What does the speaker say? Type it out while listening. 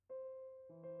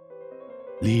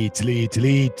Leeds, Leeds,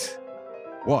 Leeds.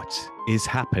 What is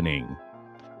happening?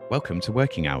 Welcome to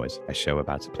Working Hours, a show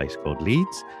about a place called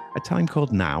Leeds, a time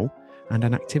called now, and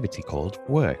an activity called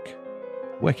work.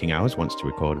 Working Hours wants to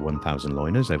record 1,000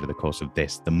 loiners over the course of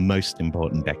this, the most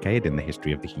important decade in the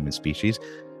history of the human species,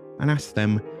 and ask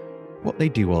them what they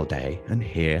do all day and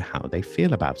hear how they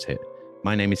feel about it.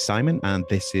 My name is Simon, and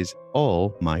this is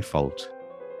all my fault.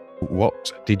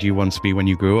 What did you want to be when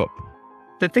you grew up?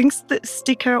 The things that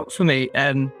stick out for me,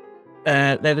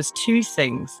 there was two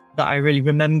things that I really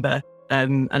remember.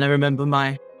 And I remember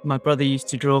my brother used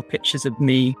to draw pictures of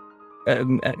me.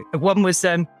 One was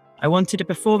I wanted to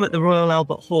perform at the Royal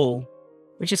Albert Hall,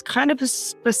 which is kind of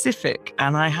specific,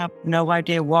 and I have no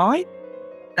idea why.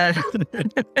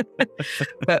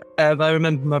 But I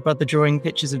remember my brother drawing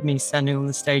pictures of me standing on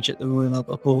the stage at the Royal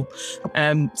Albert Hall.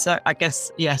 So I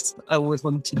guess, yes, I always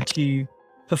wanted to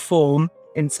perform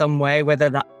in some way, whether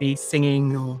that be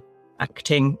singing or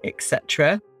acting,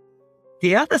 etc.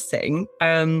 The other thing,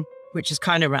 which is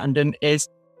kind of random, is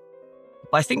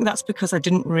I think that's because I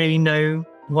didn't really know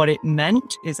what it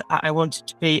meant, is I wanted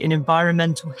to be an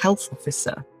environmental health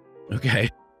officer. Okay.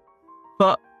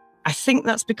 But I think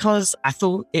that's because I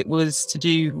thought it was to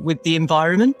do with the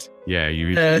environment. Yeah,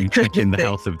 you check in the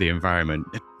health of the environment.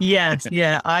 Yes,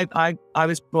 yeah. I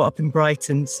was brought up in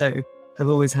Brighton, so I've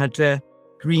always had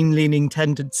green-leaning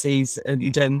tendencies,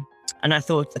 and I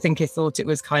think I thought it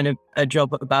was kind of a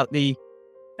job about the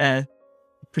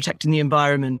protecting the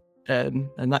environment and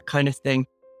that kind of thing.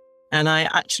 And I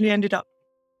actually ended up,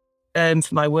 for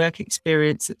my work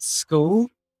experience at school,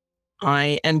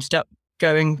 I ended up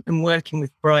going and working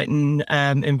with Brighton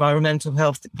Environmental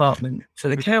Health Department for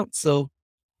the council,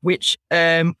 which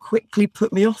quickly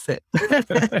put me off it.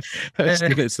 I was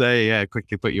going to say, yeah,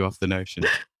 quickly put you off the notion.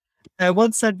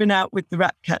 Once I'd been out with the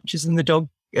rat catchers and the dog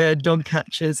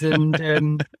catchers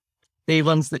and the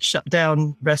ones that shut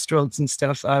down restaurants and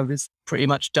stuff, I was pretty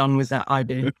much done with that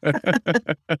idea.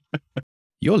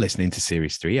 You're listening to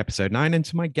Series 3, Episode 9, and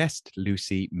to my guest,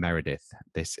 Lucy Meredith.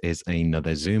 This is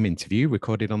another Zoom interview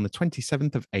recorded on the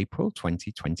 27th of April,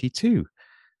 2022.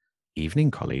 Evening,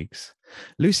 colleagues.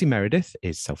 Lucy Meredith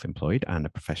is self-employed and a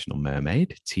professional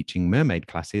mermaid, teaching mermaid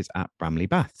classes at Bramley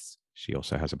Baths. She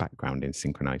also has a background in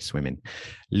synchronized swimming.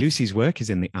 Lucy's work is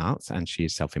in the arts and she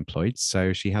is self-employed,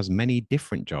 so she has many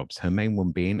different jobs, her main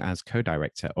one being as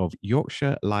co-director of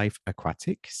Yorkshire Life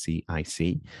Aquatic,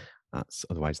 CIC, that's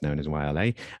otherwise known as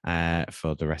YLA,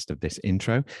 for the rest of this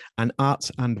intro, an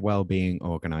arts and wellbeing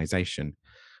organisation.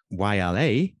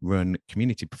 YLA run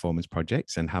community performance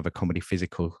projects and have a comedy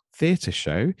physical theatre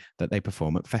show that they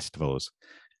perform at festivals.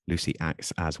 Lucy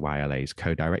acts as YLA's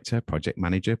co-director, project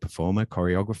manager, performer,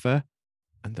 choreographer,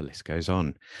 and the list goes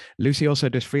on. Lucy also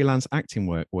does freelance acting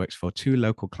work, works for 2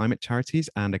 local climate charities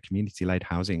and a community-led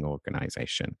housing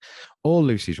organisation. All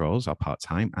Lucy's roles are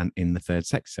part-time and in the third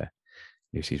sector.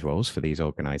 Lucy's roles for these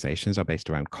organisations are based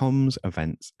around comms,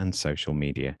 events, and social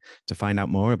media. To find out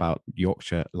more about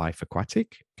Yorkshire Life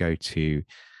Aquatic, go to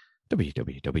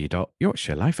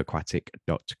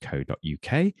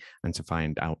www.yorkshirelifeaquatic.co.uk. And to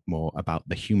find out more about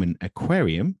the Human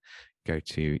Aquarium, go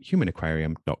to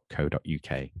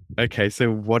humanaquarium.co.uk. Okay,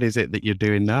 so what is it that you're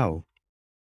doing now?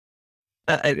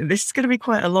 This is going to be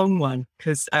quite a long one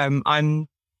because I'm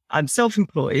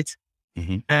self-employed,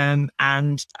 and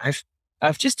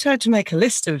I've just tried to make a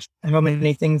list of how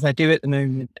many things I do at the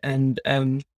moment, and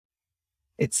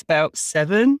it's about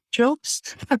 7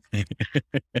 jobs.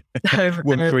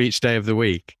 One for each day of the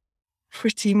week.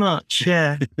 Pretty much,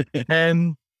 yeah.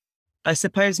 I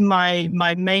suppose my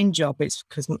main job is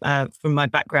because from my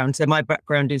background. So my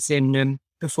background is in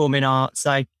performing arts.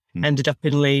 I ended up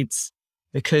in Leeds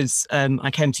because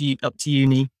I came up to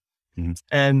uni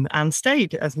and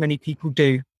stayed, as many people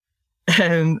do.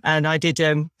 And I did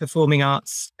performing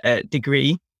arts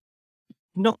degree.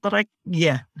 Not that a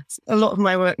lot of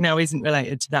my work now isn't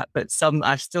related to that, but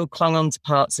I've still clung on to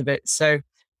parts of it. So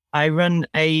I run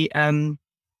a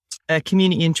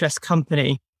community interest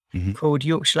company called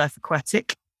Yorkshire Life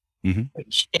Aquatic,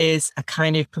 which is a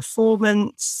kind of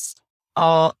performance,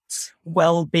 art,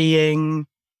 well-being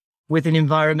with an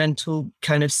environmental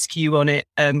kind of skew on it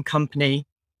company.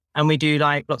 And we do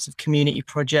like lots of community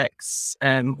projects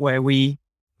where we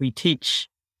teach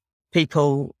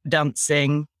people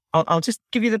dancing. I'll just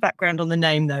give you the background on the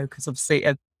name though, because obviously,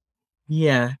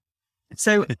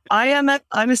 So I'm a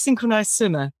synchronized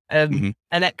swimmer, an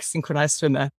ex-synchronized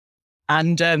swimmer,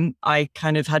 and I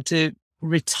kind of had to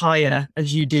retire,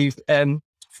 as you do,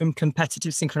 from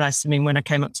competitive synchronized swimming when I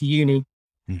came up to uni.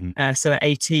 So at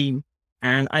 18,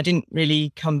 and I didn't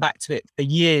really come back to it for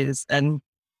years. And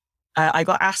I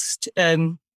got asked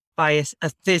by by a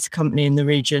theatre company in the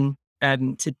region.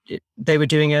 They were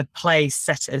doing a play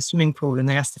set at a swimming pool, and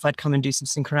they asked if I'd come and do some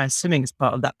synchronized swimming as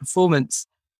part of that performance,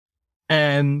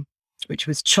 which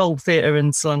was Chol Theatre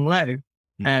in Slung Low,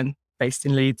 based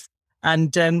in Leeds.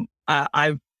 And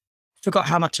I forgot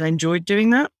how much I enjoyed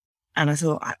doing that. And I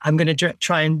thought, I'm going to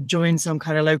try and join some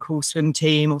kind of local swim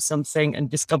team or something, and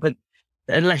discovered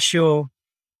that unless you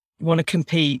want to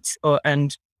compete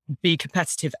and be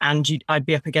competitive, and I'd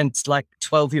be up against like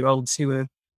 12-year-olds who were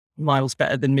miles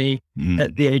better than me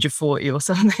at the age of 40 or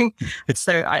something.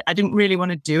 So I didn't really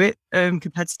want to do it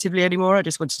competitively anymore. I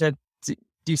just wanted to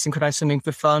do synchronized swimming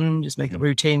for fun, just make up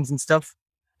routines and stuff.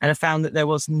 And I found that there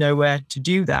was nowhere to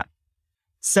do that.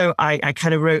 So I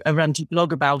kind of wrote a ranty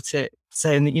blog about it,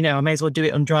 saying that, I may as well do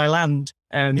it on dry land.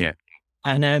 And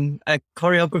a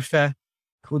choreographer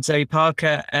called Zoe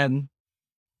Parker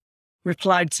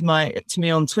replied to me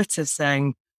on Twitter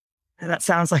saying, that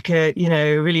sounds like a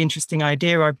really interesting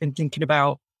idea. I've been thinking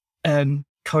about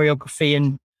choreography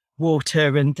and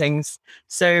water and things.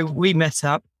 So we met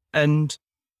up, and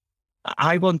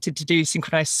I wanted to do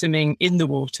synchronized swimming in the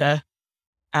water,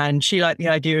 and she liked the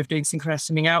idea of doing synchronized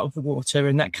swimming out of the water,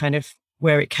 and that kind of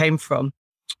where it came from.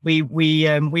 We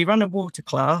run a water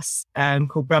class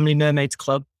called Bramley Mermaids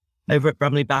Club over at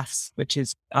Bramley Baths, which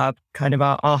is kind of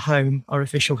our home, our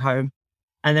official home.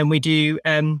 And then we do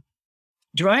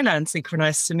dryland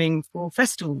synchronized swimming for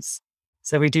festivals.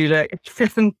 So we do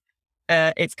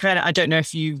it's kind of, I don't know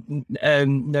if you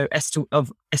know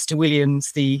Esther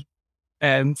Williams, the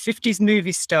 50s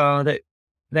movie star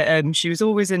that she was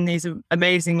always in these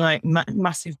amazing, like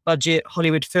massive budget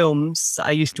Hollywood films that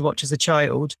I used to watch as a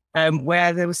child,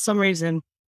 where there was some reason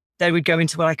they would go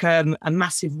into like a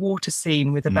massive water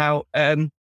scene with about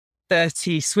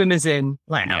 30 swimmers in,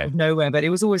 out of nowhere. But it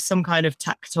was always some kind of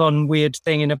tacked on weird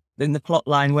thing in the plot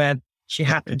line where she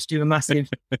happened to do a massive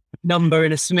number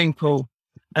in a swimming pool,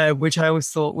 which I always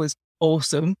thought was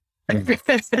awesome. And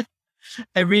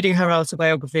reading her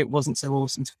autobiography, it wasn't so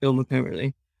awesome to film,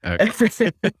 apparently.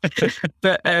 Okay.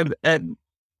 But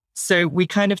so we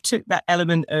kind of took that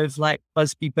element of like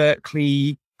Busby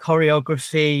Berkeley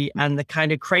choreography and the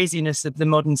kind of craziness of the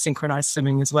modern synchronized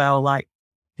swimming as well. Like,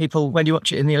 people, when you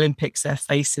watch it in the Olympics, their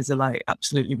faces are like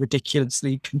absolutely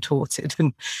ridiculously contorted,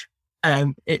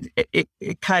 and it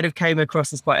kind of came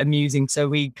across as quite amusing. So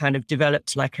we kind of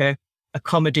developed like a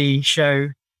comedy show,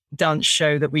 dance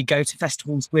show that we go to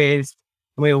festivals with,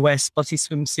 and we all wear spotty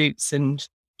swimsuits and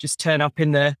just turn up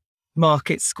in the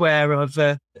market square of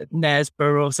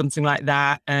Knaresborough or something like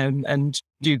that, and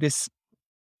do this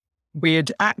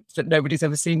weird act that nobody's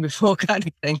ever seen before, kind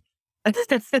of thing.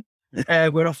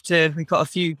 We've got a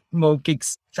few more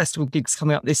festival gigs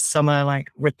coming up this summer, like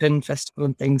Ripon Festival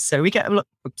and things. So we get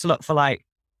booked a lot for like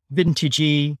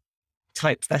vintagey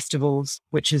type festivals,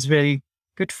 which is really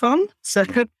good fun. So,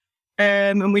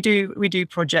 and we do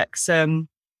projects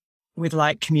with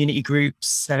like community groups.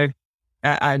 So,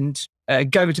 and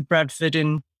go to Bradford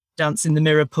and dance in the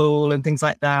mirror pool and things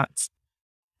like that.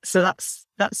 So that's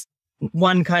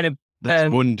one kind of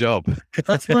one job.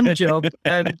 That's one job.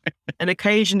 And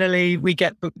occasionally we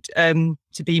get booked to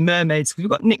be mermaids. We've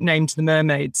got nicknamed the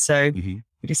mermaids. So we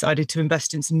decided to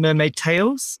invest in some mermaid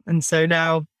tails. And so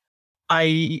now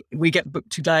we get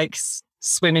booked to like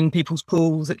swim in people's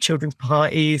pools at children's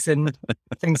parties and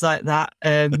things like that.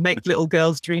 Make little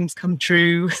girls' dreams come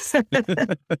true. So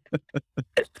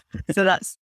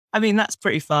that's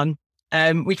pretty fun.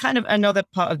 We kind of, another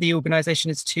part of the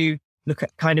organization is to look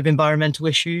at kind of environmental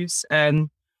issues. I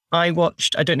don't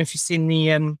know if you've seen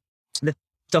the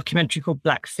documentary called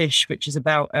Blackfish, which is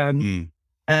about an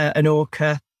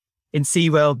orca in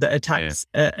SeaWorld that attacks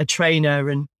a trainer,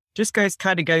 and just goes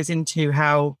into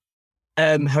how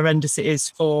horrendous it is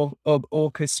for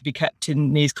orcas to be kept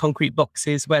in these concrete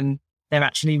boxes when they're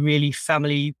actually really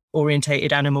family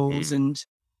orientated animals, and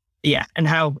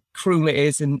how cruel it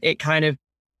is. And it kind of,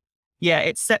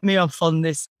 it set me off on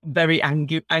this very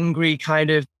angry kind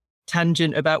of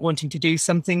tangent about wanting to do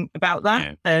something about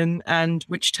that. And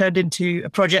which turned into a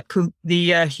project called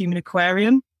the Human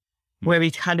Aquarium, where we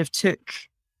kind of took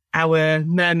our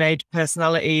mermaid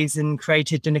personalities and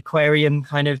created an aquarium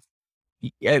kind of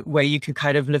where you could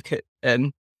kind of look at,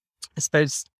 I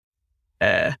suppose,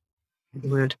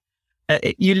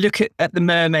 you look at the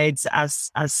mermaids as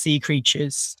sea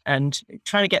creatures, and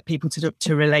trying to get people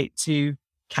to relate to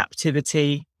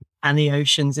captivity and the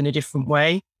oceans in a different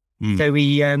way. So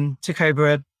we took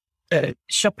over a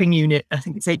shopping unit, I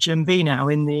think it's HMV now,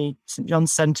 in the St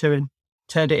John's Centre, and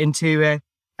turned it into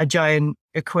a giant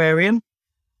aquarium.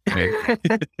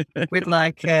 with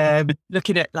like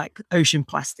looking at like ocean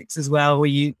plastics as well, where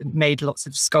you made lots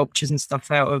of sculptures and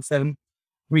stuff out of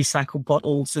recycled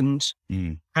bottles and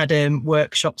had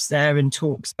workshops there and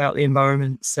talks about the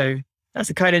environment. So that's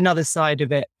a kind of another side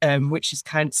of it, which is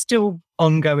kind of still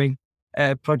ongoing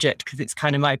project because it's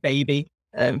kind of my baby.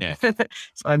 So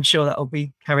I'm sure that'll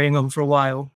be carrying on for a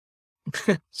while.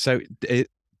 So do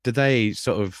they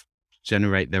sort of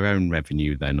generate their own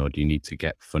revenue then, or do you need to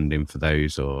get funding for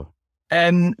those? Or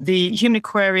the Human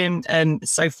Aquarium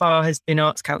so far has been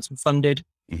Arts Council funded.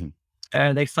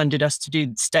 They funded us to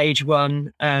do stage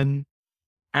 1,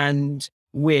 and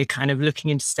we're kind of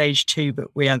looking into stage 2, but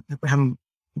we haven't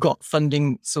got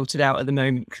funding sorted out at the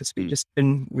moment because we've just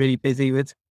been really busy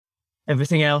with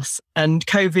everything else. And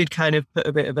COVID kind of put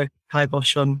a bit of a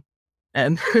kibosh on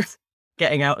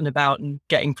getting out and about and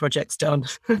getting projects done.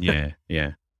 Yeah.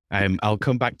 I'll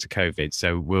come back to COVID,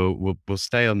 so we'll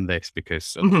stay on this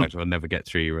because otherwise we'll never get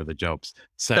through your other jobs.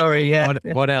 So sorry, yeah.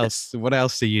 What else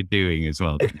are you doing as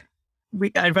well?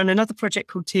 I run another project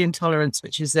called Tea and Tolerance,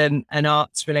 which is an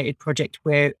arts related project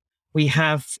where we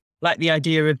have like the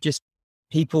idea of just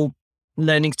people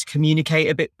learning to communicate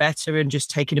a bit better and just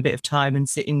taking a bit of time and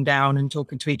sitting down and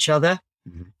talking to each other.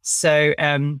 So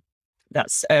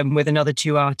that's with another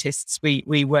 2 artists.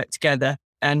 We work together.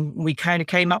 And we kind of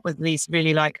came up with these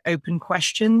really like open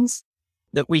questions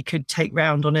that we could take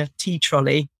round on a tea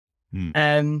trolley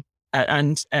and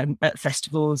at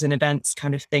festivals and events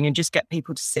kind of thing, and just get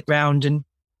people to sit round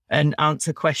and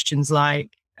answer questions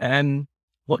like,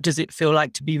 what does it feel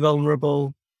like to be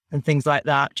vulnerable and things like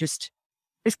that.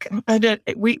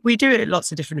 We do it at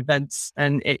lots of different events,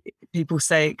 and people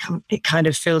say it kind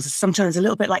of feels sometimes a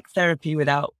little bit like therapy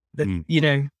without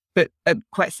the, but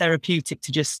quite therapeutic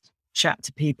to just chat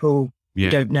to people you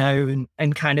don't know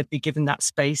and kind of be given that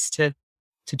space to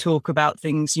talk about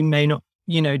things you may not,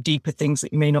 deeper things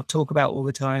that you may not talk about all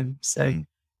the time. So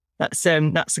that's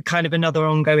a kind of another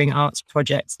ongoing arts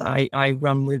project that I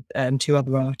run with 2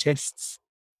 other artists.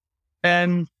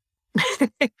 That's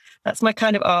my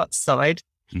kind of arts side.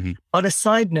 On a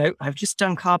side note, I've just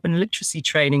done carbon literacy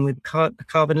training with the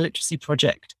Carbon Literacy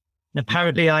Project. And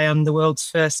apparently I am the world's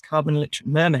first carbon literate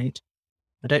mermaid.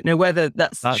 I don't know whether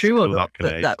that's true or not,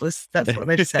 but that's what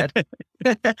they said.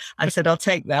 I said, I'll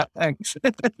take that. Thanks.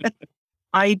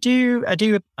 I've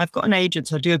got an agent,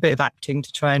 so I do a bit of acting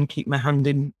to try and keep my hand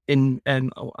in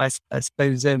I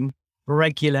suppose,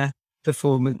 regular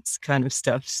performance kind of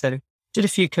stuff. So did a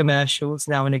few commercials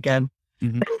now and again.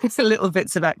 Little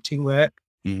bits of acting work.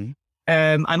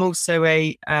 I'm also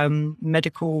a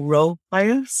medical role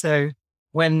player. So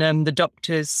when the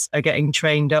doctors are getting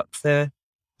trained up for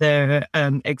their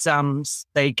exams,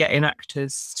 they get in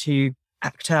actors to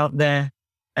act out their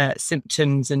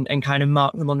symptoms and kind of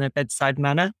mark them on their bedside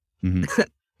manner.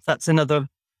 That's another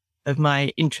of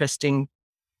my interesting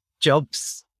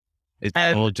jobs. Is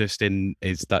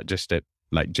that just at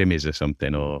like Jimmy's or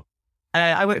something, or?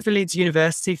 I work for Leeds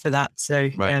University for that. So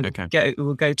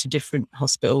we'll go to different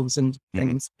hospitals and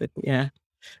things, but yeah,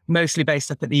 mostly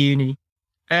based up at the uni.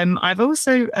 I've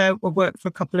also worked for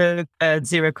a couple of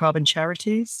zero carbon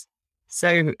charities.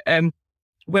 So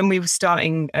when we were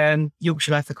starting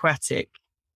Yorkshire Life Aquatic,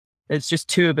 there's just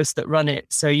 2 of us that run it.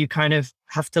 So you kind of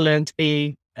have to learn to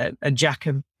be a jack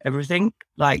of everything.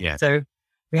 So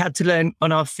we had to learn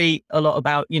on our feet a lot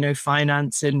about,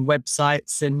 finance and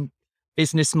websites and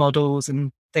business models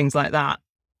and things like that.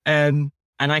 And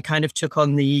I kind of took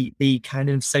on the kind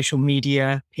of social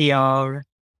media, PR,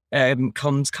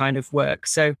 comms kind of work.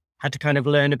 So had to kind of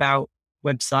learn about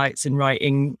websites and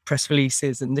writing press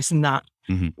releases and this and that,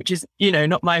 which is,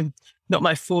 not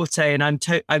my forte. And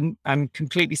I'm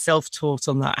completely self-taught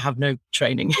on that. I have no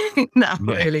training now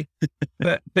really,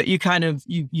 but you kind of,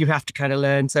 you have to kind of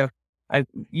learn. So I've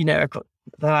got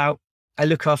I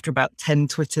look after about 10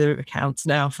 Twitter accounts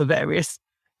now for various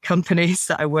companies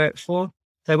that I work for.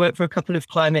 So I work for a couple of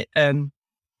climate,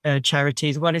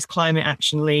 charities. One is Climate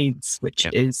Action Leeds, which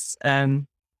is, I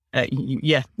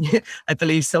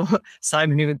believe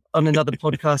Simon, who on another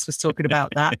podcast was talking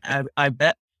about that. I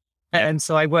bet. And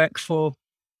so I work for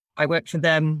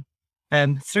them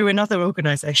through another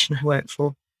organisation I work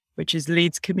for, which is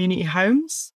Leeds Community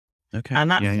Homes. Okay.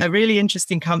 And that's a really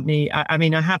interesting company. I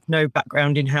mean, I have no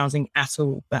background in housing at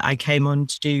all, but I came on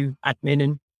to do admin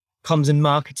and comms and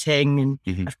marketing,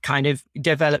 and I've kind of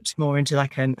developed more into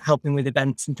like helping with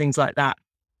events and things like that.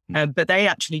 But they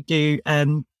actually do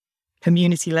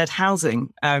community-led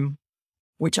housing,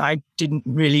 which I didn't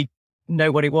really know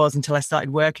what it was until I started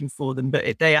working for them.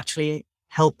 But they actually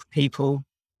help people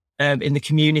in the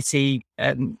community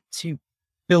to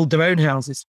build their own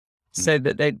houses, so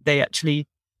that they actually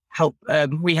help.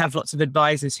 We have lots of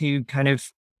advisors who kind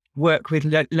of work with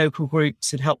local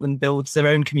groups and help them build their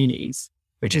own communities,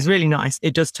 which is really nice.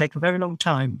 It does take a very long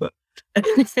time, but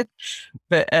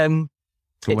but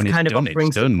when it's kind done, of offering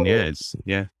it's done. support,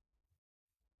 Yeah.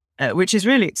 which is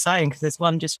really exciting because there's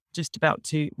one just about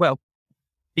to,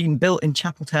 being built in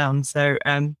Chapeltown. So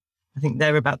I think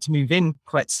they're about to move in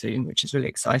quite soon, which is really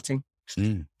exciting.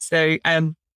 Mm. So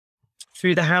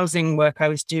through the housing work I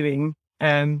was doing,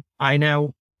 I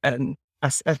now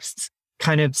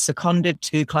kind of seconded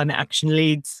to Climate Action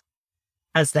Leeds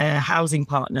as their housing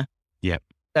partner. Yep.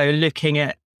 So looking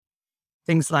at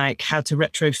things like how to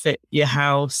retrofit your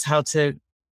house, how to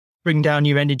bring down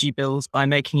your energy bills by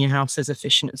making your house as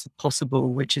efficient as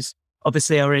possible, which is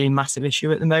obviously a really massive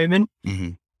issue at the moment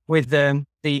with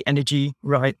the energy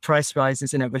price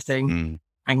rises and everything.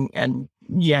 And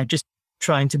just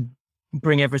trying to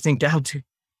bring everything down to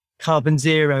carbon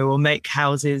zero or make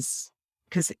houses,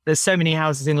 because there's so many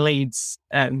houses in Leeds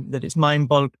that it's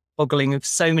mind-boggling of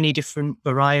so many different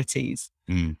varieties.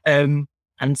 And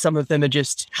some of them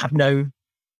have no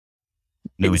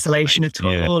insulation at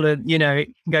all. And, it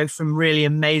can go from really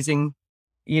amazing,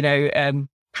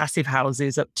 passive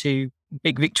houses up to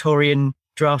big Victorian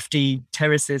drafty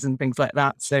terraces and things like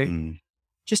that. So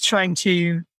just trying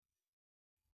to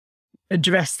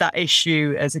address that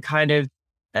issue as a kind of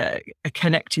a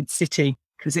connected city,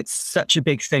 because it's such a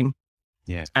big thing.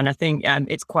 Yeah. And I think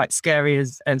it's quite scary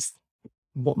as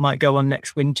what might go on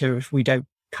next winter if we don't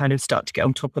kind of start to get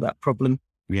on top of that problem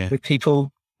with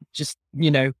people just,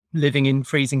 living in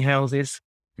freezing houses.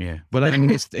 Yeah. Well, I mean,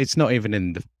 it's not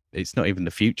even it's not even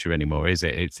the future anymore, is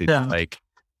it? It's like,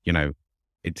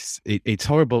 it's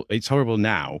horrible. It's horrible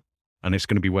now, and it's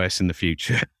going to be worse in the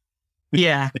future.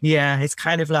 Yeah. It's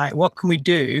kind of like, what can we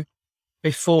do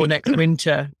before next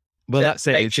winter? Well, that's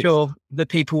it. Make sure the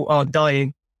people aren't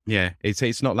dying. Yeah,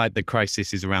 it's not like the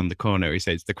crisis is around the corner. It's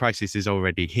the crisis is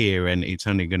already here, and it's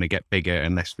only going to get bigger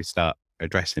unless we start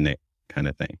addressing it, kind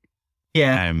of thing.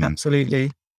 Yeah,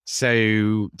 absolutely.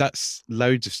 So that's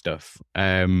loads of stuff.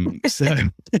 I mean,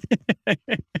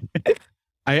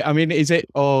 is it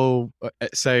all?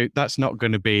 So that's not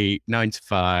going to be 9 to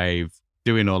 5,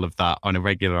 doing all of that on a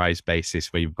regularized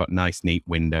basis where you've got nice, neat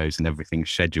windows and everything's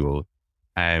scheduled.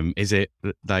 Is it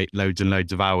like loads and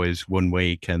loads of hours one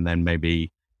week and then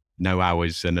maybe no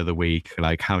hours another week?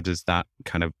 Like, how does that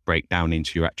kind of break down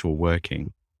into your actual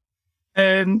working?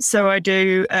 So I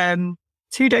do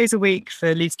 2 days a week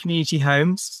for Leeds Community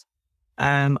Homes.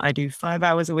 I do 5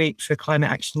 hours a week for Climate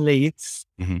Action Leeds.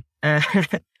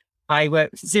 I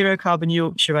work Zero Carbon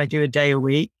Yorkshire. I do a day a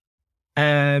week.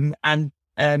 And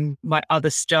my other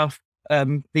stuff,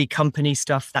 the company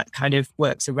stuff that kind of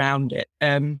works around it.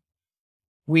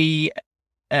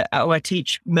 I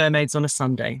teach mermaids on a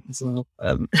Sunday as well.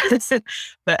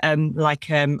 But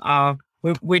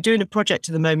we're doing a project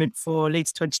at the moment for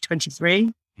Leeds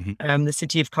 2023, the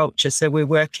City of Culture. So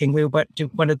we're do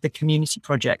one of the community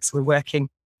projects. We're working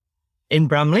in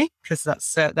Bramley because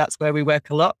that's where we work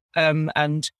a lot.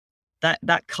 And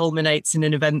that culminates in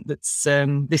an event that's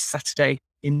this Saturday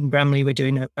in Bramley. We're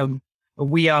doing a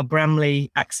We Are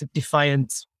Bramley Acts of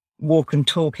Defiance walk and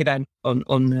talk event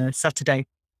on Saturday.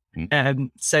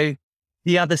 So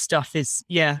the other stuff is,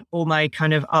 all my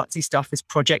kind of artsy stuff is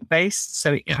project based.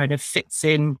 So it kind of fits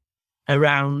in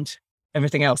around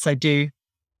everything else I do.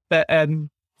 But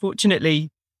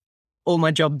fortunately, all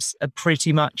my jobs are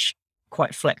pretty much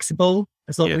quite flexible.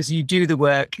 As long as you do the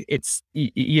work,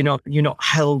 you're not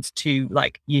held to,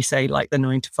 like you say, like the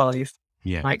 9 to 5.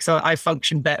 Yeah. Like, so I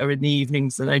function better in the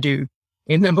evenings than I do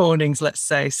in the mornings, let's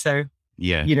say. So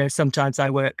sometimes I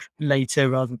work later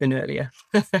rather than earlier.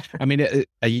 I mean,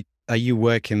 are you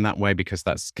working that way because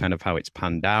that's kind of how it's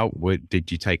panned out? Did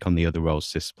you take on the other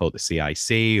roles to support the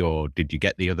CIC, or did you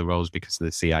get the other roles because of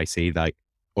the CIC? Like,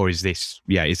 or is this,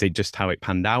 is it just how it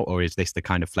panned out, or is this the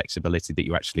kind of flexibility that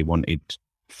you actually wanted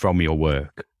from your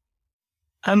work?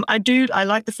 I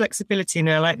like the flexibility and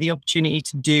I like the opportunity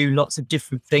to do lots of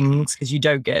different things because you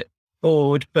don't get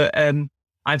bored. But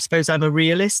I suppose I'm a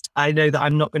realist. I know that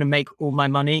I'm not going to make all my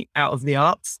money out of the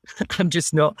arts. I'm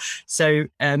just not. So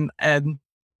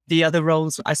the other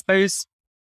roles, I suppose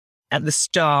at the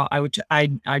start,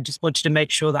 I just wanted to make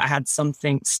sure that I had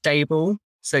something stable.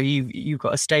 So you've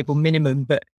got a stable minimum,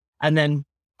 and then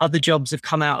other jobs have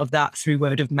come out of that through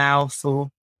word of mouth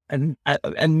and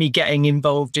me getting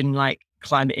involved in like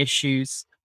climate issues.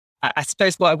 I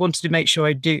suppose what I wanted to make sure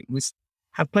I do was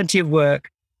have plenty of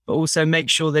work, but also make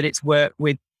sure that it's work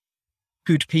with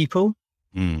good people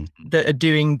that are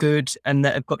doing good and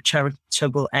that have got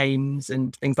charitable aims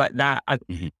and things like that.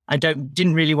 I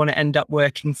didn't really want to end up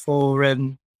working for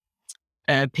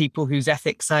people whose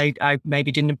ethics I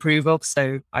maybe didn't approve of.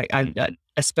 So I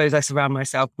suppose I surround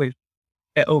myself with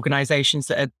organizations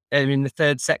that are in the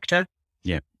third sector.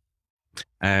 Yeah.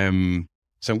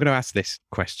 So I'm going to ask this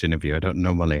question of you. I don't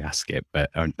normally ask it, but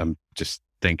I'm just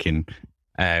thinking,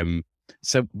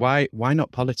 so why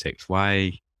not politics?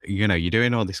 Why, you're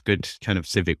doing all this good kind of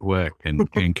civic work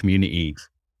and community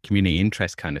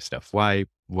interest kind of stuff. Why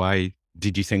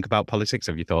did you think about politics?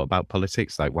 Have you thought about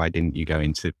politics? Like, why didn't you go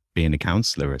into being a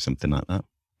counsellor or something like that?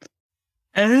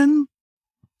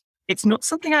 It's not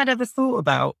something I'd ever thought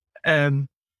about, to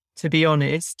be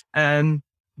honest.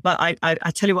 But I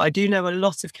tell you what, I do know a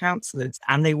lot of counsellors,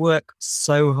 and they work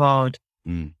so hard.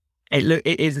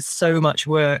 It is so much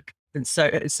work and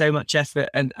so much effort,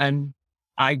 and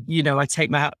I take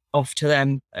my hat off to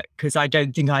them, because I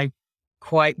don't think I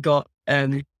quite got.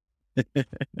 I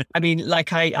mean,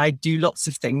 like I do lots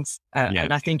of things,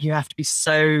 and I think you have to be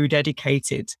so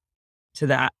dedicated to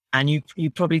that, and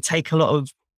you probably take a lot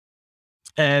of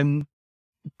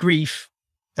grief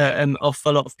off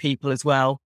a lot of people as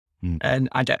well. And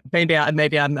I don't. Maybe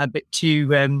I'm a bit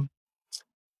too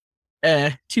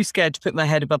scared to put my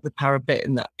head above the parapet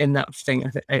in that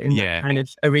thing, that kind of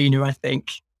arena, I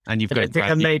think. And you've got. I think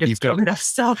I'm made of strong enough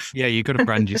stuff. Yeah, you've got to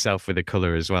brand yourself with a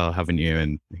colour as well, haven't you?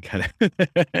 And kind of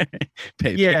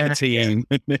pick a team.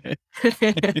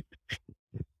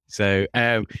 So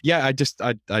I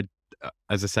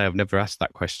as I say, I've never asked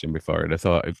that question before, and I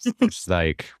thought it's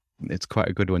like it's quite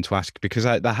a good one to ask, because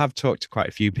I have talked to quite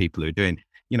a few people who are doing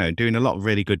a lot of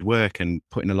really good work and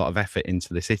putting a lot of effort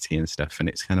into the city and stuff, and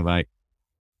it's kind of like,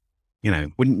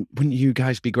 wouldn't you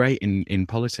guys be great in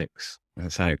politics? And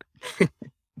it's like,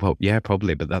 well, yeah,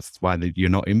 probably, but that's why you're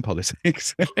not in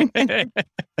politics.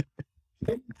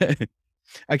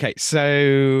 Okay,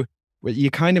 so you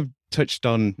kind of touched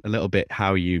on a little bit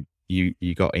how you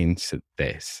got into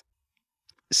this.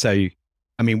 So,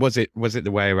 I mean, was it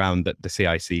the way around that the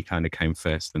CIC kind of came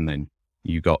first, and then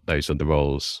you got those other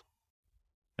roles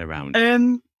around?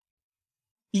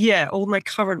 Yeah, all my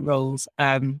current roles.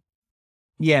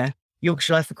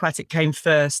 Yorkshire Life Aquatic came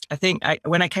first. I think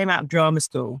when I came out of drama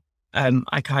school,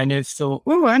 I kind of thought,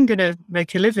 oh, I'm going to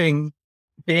make a living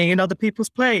being in other people's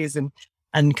plays,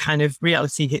 and kind of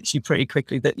reality hits you pretty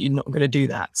quickly that you're not going to do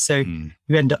that. So you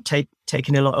end up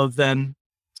taking a lot of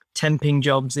temping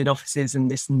jobs in offices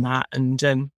and this and that. And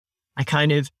I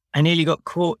nearly got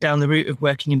caught down the route of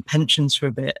working in pensions for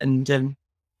a bit. And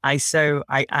I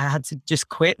had to just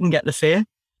quit and get the fear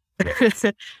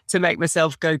to make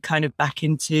myself go kind of back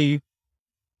into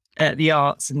the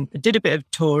arts, and I did a bit of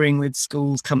touring with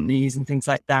schools, companies and things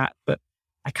like that. But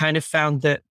I kind of found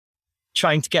that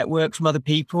trying to get work from other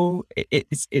people,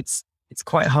 it's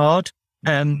quite hard.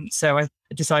 So I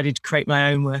decided to create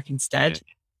my own work instead.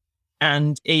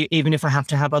 And even if I have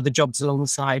to have other jobs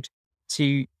alongside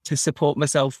to support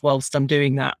myself whilst I'm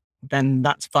doing that, then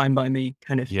that's fine by me,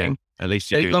 kind of thing. At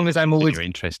least as long as I'm always you're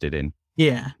interested in.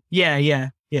 Yeah.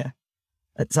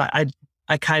 It's like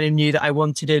I kind of knew that I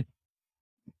wanted to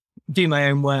do my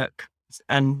own work,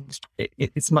 and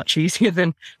it's much easier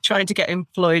than trying to get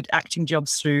employed acting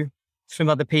jobs from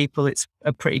other people. It's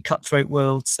a pretty cutthroat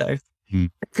world. So,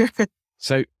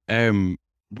 So,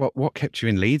 what kept you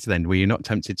in Leeds then? Were you not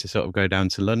tempted to sort of go down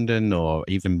to London or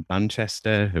even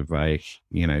Manchester?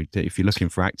 If you're looking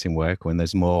for acting work, when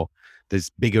there's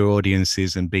bigger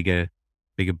audiences and bigger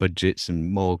budgets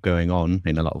and more going on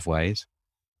in a lot of ways?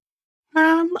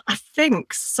 I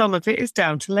think some of it is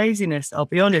down to laziness. I'll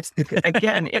be honest.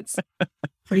 Again, it's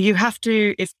you have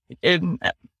to. If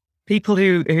people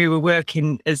who are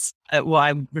working as what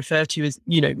I refer to as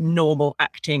normal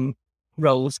acting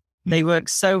roles, they work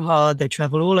so hard. They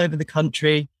travel all over the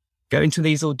country, going to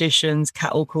these auditions,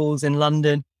 cattle calls in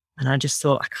London, and I just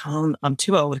thought, I'm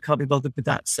too old. I can't be bothered with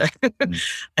that. So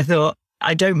I thought,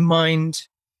 I don't mind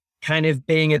kind of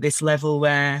being at this level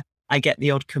where I get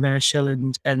the odd commercial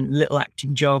and little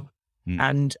acting job.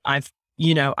 And I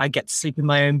get to sleep in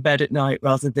my own bed at night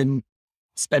rather than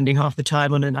spending half the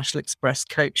time on a National Express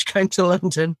coach going to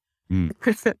London.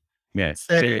 Yeah.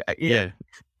 So, I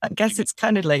guess it's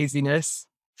kind of laziness,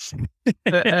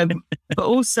 but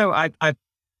also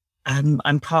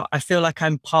I'm part. I feel like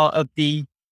I'm part of the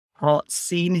art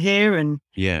scene here, and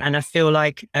I feel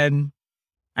like I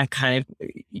kind of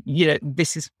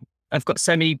I've got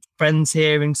so many friends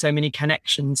here and so many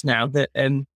connections now that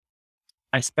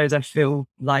I suppose I feel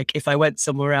like if I went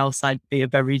somewhere else, I'd be a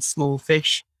very small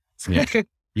fish. Yeah.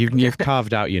 You've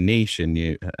carved out your niche,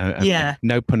 and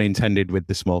no pun intended with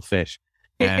the small fish.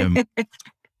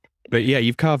 But yeah,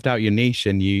 you've carved out your niche,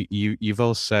 and you've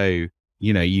also,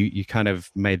 you kind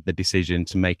of made the decision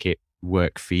to make it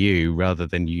work for you rather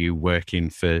than you working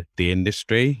for the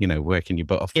industry, working your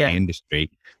butt off for the industry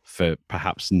for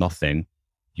perhaps nothing.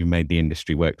 You made the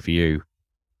industry work for you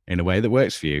in a way that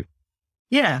works for you.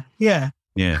 Yeah.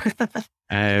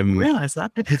 Realize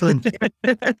that. Excellent.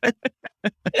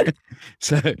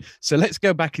 So let's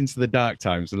go back into the dark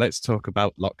times and let's talk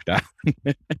about lockdown.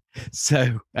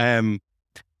 So,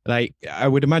 like, I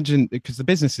would imagine, because the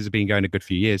business has been going a good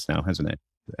few years now, hasn't it?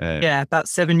 Yeah, about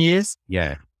 7 years.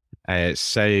 Yeah.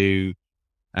 So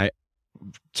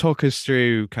talk us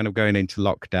through kind of going into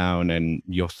lockdown and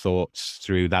your thoughts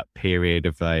through that period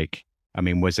of like, I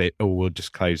mean, was it, oh, we'll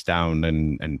just close down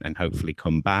and hopefully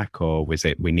come back? Or was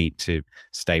it, we need to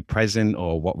stay present,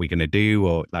 or what we're going to do?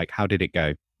 Or like, how did it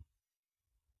go?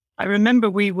 I remember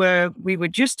we were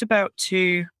just about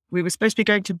to, we were supposed to be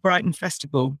going to Brighton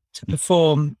Festival to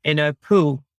perform in a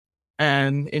pool.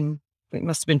 It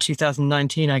must have been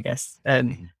 2019, I guess.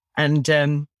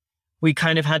 And we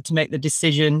kind of had to make the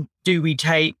decision, do we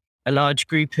take a large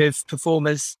group of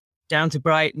performers down to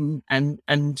Brighton? And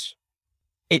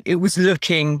it was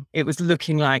looking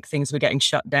like things were getting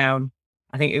shut down.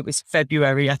 I think it was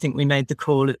February. I think we made the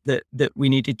call that we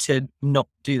needed to not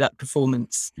do that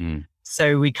performance.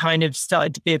 So we kind of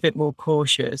started to be a bit more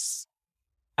cautious.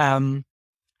 And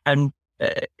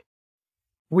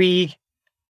we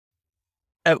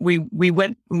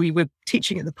were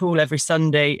teaching at the pool every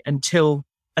Sunday until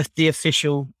the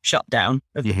official shutdown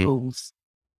of the pools,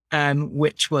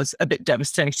 which was a bit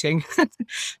devastating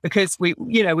because we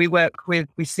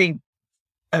see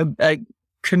a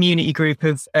community group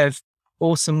of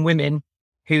awesome women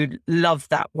who love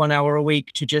that 1 hour a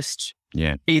week to just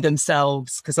be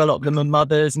themselves, because a lot of them are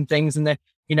mothers and things, and they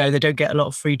don't get a lot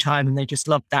of free time, and they just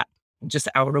love that just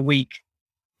hour a week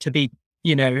to be,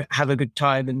 have a good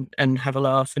time and have a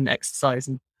laugh and exercise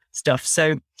and stuff.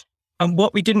 So, and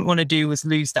what we didn't want to do was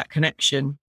lose that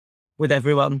connection with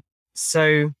everyone.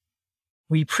 So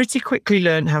we pretty quickly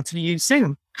learned how to use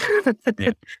Zoom.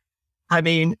 I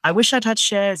mean, I wish I'd had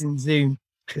shares in Zoom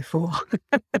before.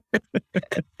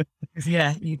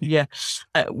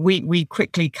 We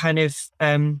quickly kind of,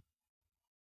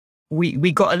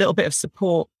 we got a little bit of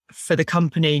support for the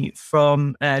company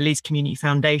from Leeds Community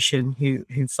Foundation, who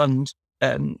fund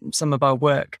some of our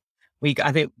work.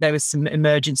 I think there was some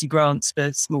emergency grants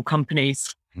for small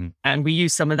companies, and we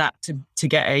used some of that to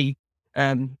get a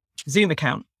Zoom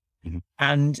account.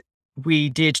 And we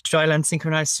did dryland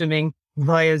synchronized swimming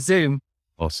via Zoom.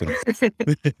 Awesome.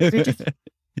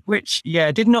 Which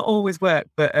did not always work,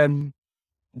 but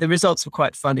the results were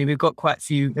quite funny. We've got quite a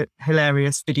few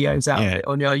hilarious videos out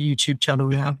on our YouTube channel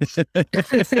now.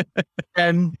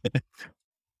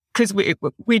 Because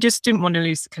we just didn't want to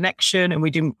lose the connection, and we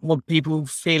didn't want people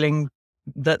feeling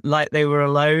that like they were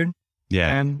alone,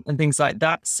 and things like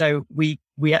that. So we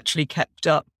actually kept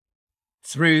up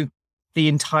through the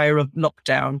entire of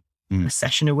lockdown, a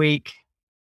session a week,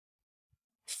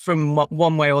 from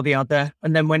one way or the other.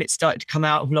 And then when it started to come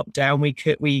out of lockdown,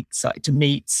 we started to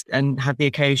meet and have the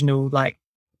occasional, like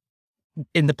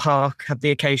in the park, have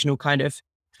the occasional kind of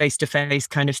face-to-face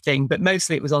kind of thing. But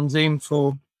mostly it was on Zoom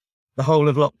for the whole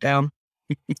of lockdown.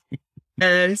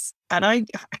 And I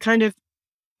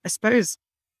suppose,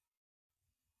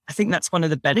 I think that's one of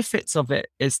the benefits of it,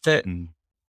 is that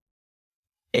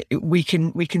we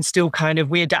can still kind of,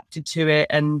 we adapted to it,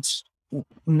 and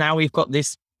now we've got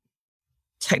this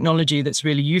technology that's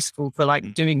really useful for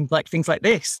like doing like things like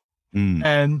this.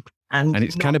 And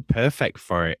it's kind of perfect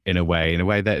for it in a way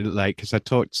that, like, because I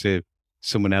talked to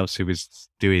someone else who was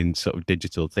doing sort of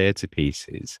digital theatre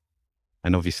pieces,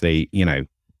 and obviously,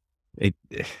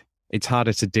 it's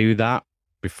harder to do that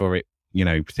before it,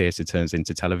 theatre turns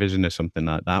into television or something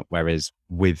like that. Whereas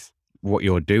with what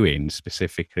you're doing,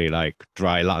 specifically like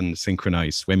dry land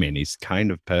synchronized swimming, is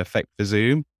kind of perfect for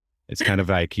Zoom. It's kind of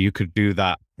like you could do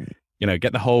that,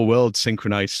 get the whole world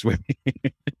synchronized swimming.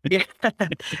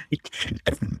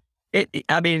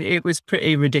 It was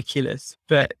pretty ridiculous,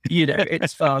 but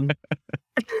it's fun.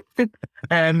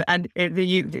 And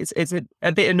it's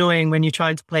a bit annoying when you're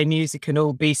trying to play music and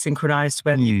all be synchronized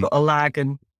when you've got a lag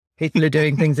and people are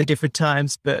doing things at different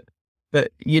times. But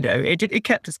it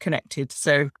kept us connected.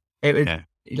 So it was,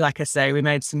 like I say, we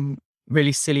made some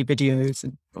really silly videos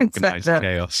and organized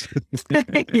chaos.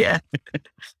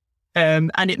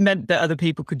 And it meant that other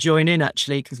people could join in,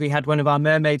 actually, because we had one of our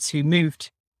mermaids who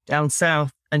moved down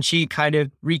south, and she kind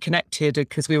of reconnected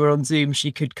because we were on Zoom.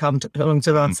 She could come along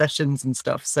to our sessions and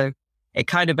stuff. So it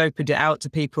kind of opened it out to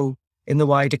people in the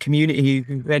wider community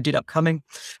who ended up coming.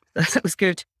 That was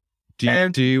good. Do you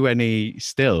do any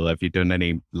still? Have you done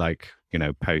any, like,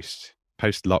 post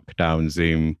lockdown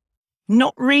Zoom?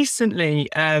 Not recently.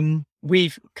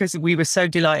 because we were so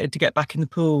delighted to get back in the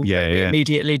pool. Yeah, we yeah.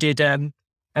 immediately did a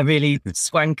really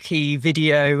swanky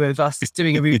video of us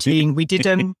doing a routine. We did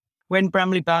when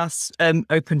Bramley Baths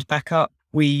opened back up,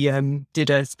 we did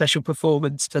a special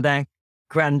performance for their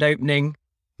grand opening.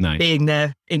 Nice. Being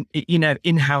their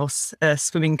in-house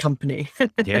swimming company.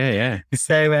 Yeah.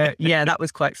 So yeah, that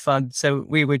was quite fun. So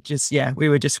we were just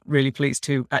really pleased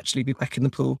to actually be back in the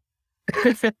pool.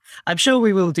 I'm sure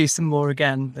we will do some more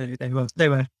again. They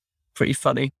were pretty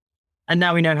funny, and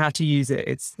now we know how to use it.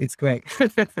 It's great.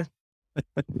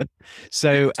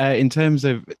 So in terms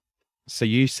of, so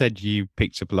you said you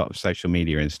picked up a lot of social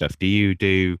media and stuff. Do you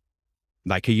do,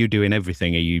 like, are you doing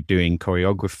everything? Are you doing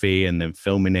choreography and then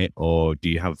filming it, or do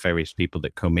you have various people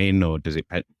that come in, or does it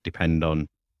depend on,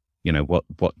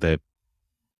 what the,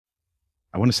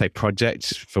 I want to say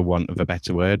project for want of a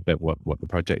better word, but what the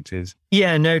project is?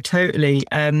 Yeah, no, totally.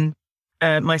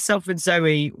 Myself and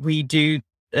Zoe, we do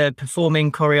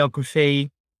performing, choreography,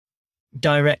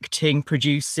 directing,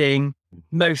 producing,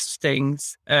 most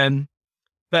things.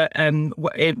 But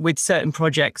with certain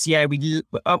projects, yeah,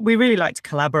 we really like to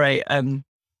collaborate. I'm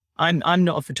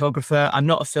not a photographer, I'm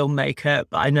not a filmmaker,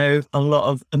 but I know a lot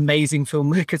of amazing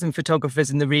filmmakers and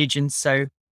photographers in the region. So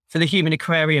for the Human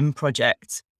Aquarium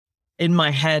project, in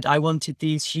my head, I wanted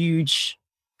these huge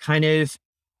kind of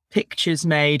pictures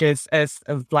made of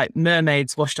like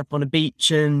mermaids washed up on a beach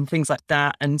and things like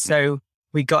that. And so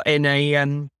we got in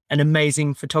an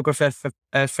amazing photographer,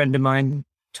 a friend of mine,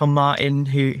 Tom Martin,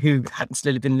 who happens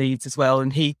to live in Leeds as well.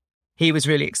 And he was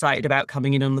really excited about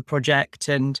coming in on the project.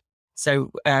 And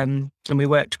so, and we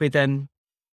worked with,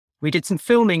 we did some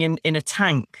filming in a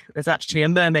tank. There's actually a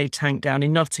mermaid tank down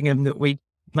in Nottingham that we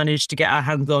managed to get our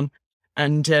hands on.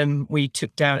 And we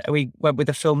went with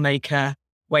a filmmaker,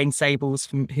 Wayne Sables,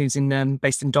 who's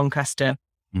based in Doncaster.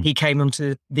 He came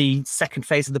onto the second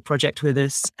phase of the project with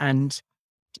us, and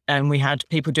we had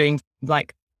people doing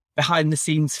like behind the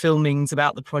scenes filmings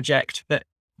about the project, but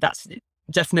that's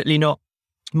definitely not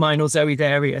mine or Zoe's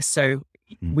area. So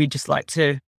we just like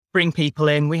to bring people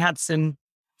in. We had some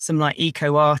like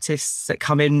eco artists that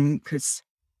come in because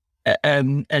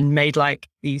and made like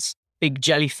these big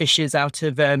jellyfishes out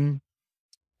of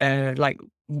like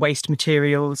waste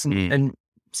materials and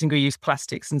single use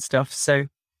plastics and stuff. So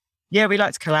yeah, we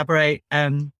like to collaborate.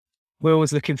 We're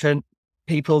always looking for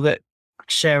people that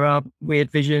share our weird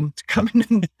vision to come in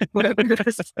and work with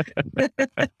us.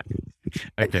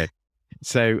 Okay.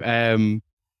 So,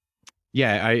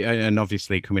 yeah, and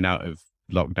obviously coming out of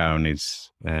lockdown is,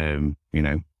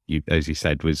 you, as you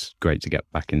said, was great to get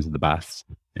back into the baths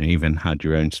and even had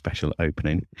your own special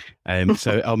opening.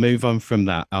 So I'll move on from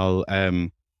that. I'll go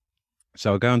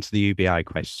on to the UBI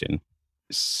question.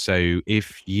 So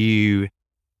if you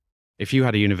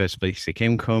had a universal basic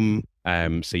income,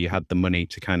 so you had the money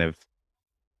to kind of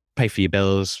pay for your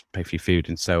bills, pay for your food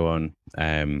and so on,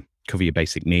 cover your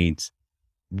basic needs,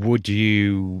 would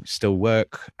you still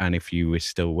work? And if you were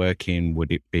still working,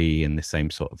 would it be in the same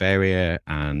sort of area?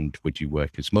 And would you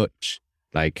work as much?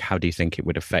 Like, how do you think it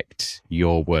would affect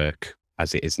your work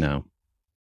as it is now?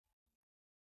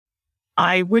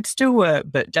 I would still work,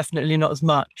 but definitely not as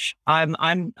much. I'm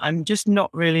just not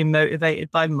really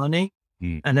motivated by money.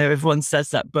 I know everyone says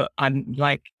that, but I'm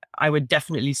like, I would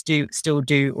definitely still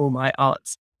do all my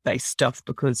arts-based stuff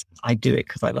because I do it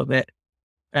because I love it.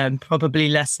 Probably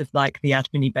less of like the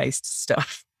admin based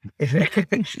stuff.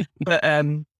 But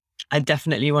I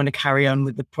definitely want to carry on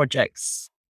with the projects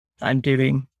that I'm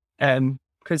doing.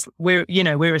 Because we're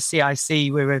a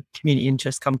CIC, we're a community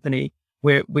interest company.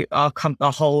 Our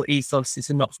whole ethos is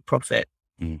a not for profit.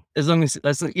 As long as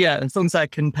I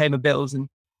can pay my bills and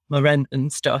my rent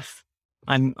and stuff,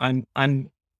 I'm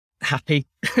happy.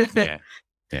 Yeah.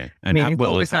 And I mean, it's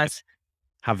always nice.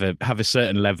 Have a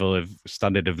certain level of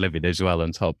standard of living as well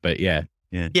on top, but yeah.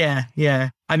 I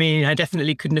mean, I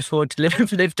definitely couldn't afford to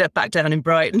live back down in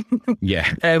Brighton.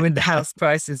 Yeah. With the house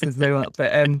prices as they were up,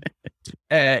 but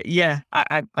yeah,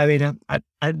 I mean, I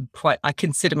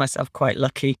consider myself quite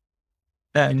lucky.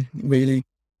 Really.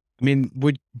 I mean,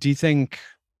 would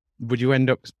you end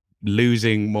up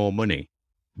losing more money?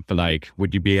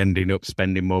 Would you be ending up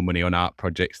spending more money on art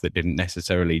projects that didn't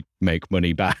necessarily make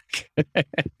money back?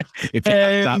 If you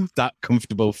had that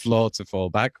comfortable floor to fall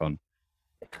back on.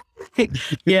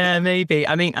 Yeah, maybe.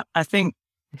 I mean, I think,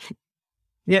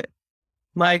 yeah,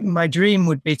 my dream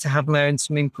would be to have my own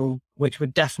swimming pool, which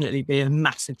would definitely be a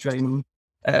massive drain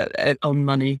on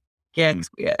money. Yeah,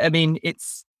 I mean,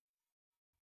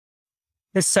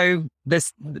 there's so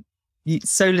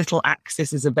little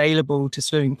access is available to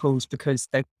swimming pools because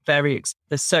they're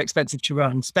so expensive to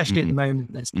run, especially at the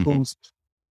moment. There's pools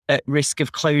at risk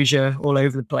of closure all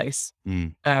over the place.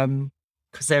 Mm.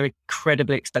 Because they're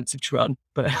incredibly expensive to run.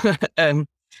 But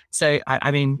so,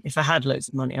 I mean, if I had loads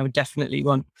of money, I would definitely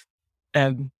want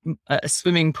a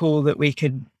swimming pool that we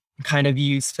could kind of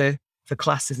use for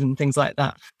classes and things like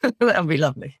that. That would be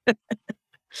lovely.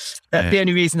 That's the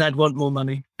only reason I'd want more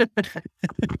money.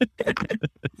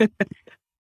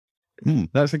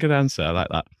 That's a good answer. I like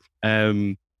that.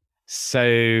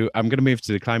 So I'm going to move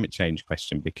to the climate change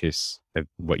question because of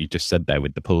what you just said there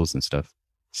with the pools and stuff.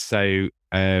 So,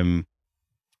 I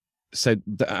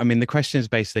mean, the question is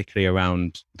basically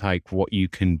around like what you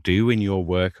can do in your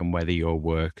work and whether your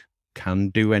work can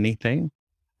do anything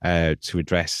to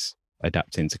address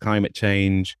adapting to climate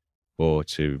change or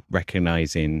to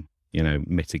recognizing,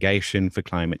 mitigation for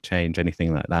climate change,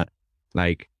 anything like that.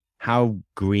 Like, how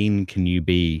green can you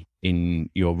be in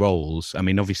your roles? I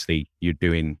mean, obviously you're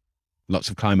doing lots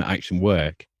of climate action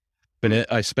work,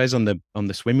 but I suppose on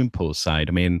the swimming pool side,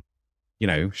 I mean,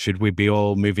 should we be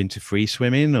all moving to free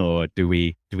swimming, or do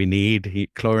we need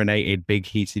chlorinated big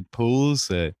heated pools?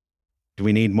 Do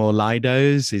we need more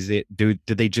Lidos? Do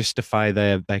they justify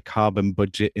their carbon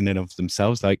budget in and of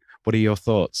themselves? Like, what are your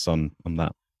thoughts on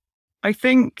that? I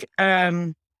think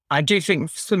I do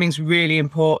think swimming's really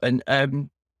important.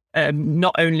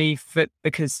 Not only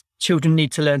because children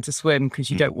need to learn to swim,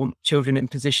 because you don't want children in a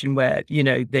position where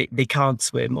they can't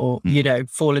swim or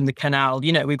fall in the canal.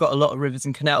 We've got a lot of rivers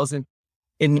and canals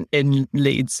in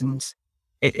Leeds, and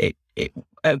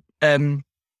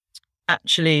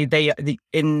actually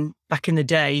back in the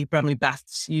day, Bramley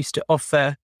Baths used to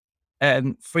offer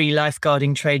free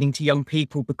lifeguarding training to young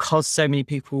people because so many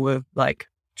people were like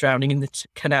drowning in the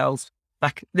canals.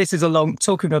 This is a long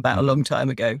time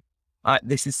ago.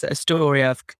 This is a story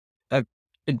I've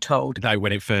been told. Like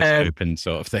when it first opened,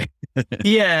 sort of thing.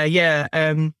 Yeah.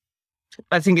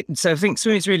 I think swimming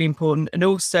is really important, and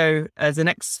also as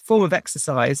an form of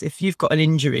exercise. If you've got an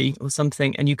injury or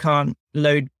something and you can't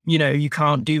you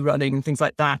can't do running and things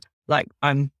like that. Like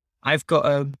I've got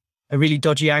a really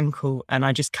dodgy ankle, and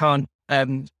I just can't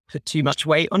put too much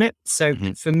weight on it. So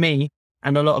for me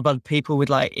and a lot of other people with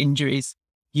like injuries,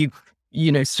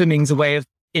 swimming's a way of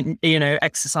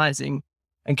exercising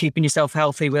and keeping yourself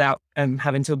healthy without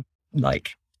having to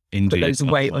like put loads of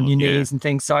weight on your knees and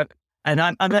things. So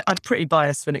I'm pretty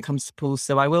biased when it comes to pools.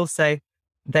 So I will say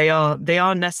they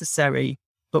are necessary,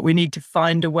 but we need to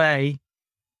find a way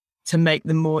to make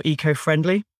them more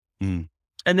eco-friendly. And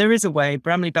there is a way.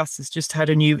 Bramley Baths has just had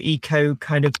a new eco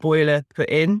kind of boiler put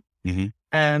in.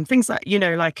 Things like,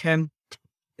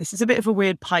 this is a bit of a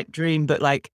weird pipe dream, but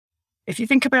like if you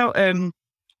think about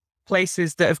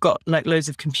places that have got like loads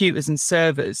of computers and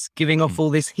servers giving off all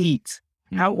this heat,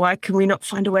 why can we not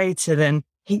find a way to then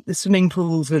heat the swimming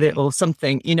pools with it or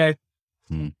something?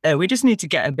 We just need to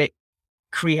get a bit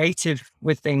creative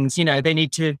with things. They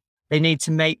need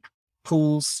to make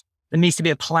pools. There needs to be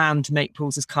a plan to make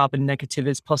pools as carbon negative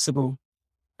as possible.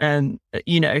 And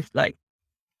like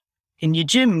in your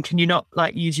gym, can you not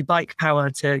like use your bike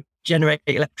power to generate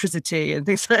electricity and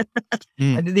things like that?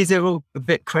 And these are all a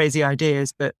bit crazy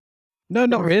ideas, but no,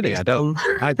 not really. I don't.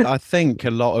 I think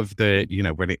a lot of the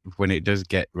when it does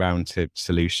get round to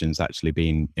solutions actually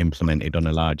being implemented on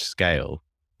a large scale,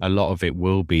 a lot of it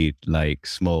will be like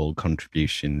small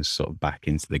contributions sort of back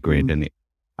into the grid, and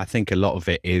I think a lot of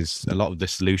the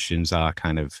solutions are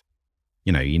kind of,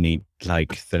 you need like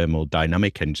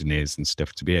thermodynamic engineers and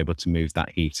stuff to be able to move that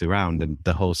heat around and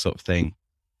the whole sort of thing.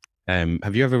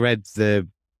 Have you ever read the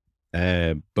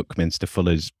Buckminster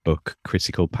Fuller's book,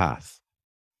 Critical Path?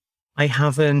 I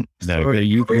haven't. No, have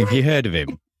you heard of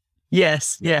him?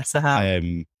 Yes, I have.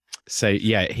 So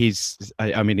yeah,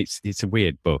 I mean, it's a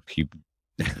weird book.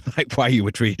 Like why you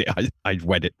would read it. I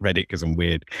read it because I'm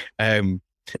weird.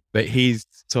 But he's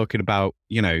talking about,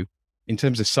 in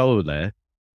terms of solar,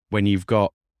 when you've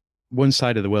got one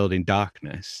side of the world in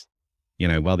darkness,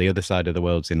 while the other side of the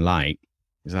world's in light,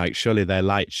 it's like, surely their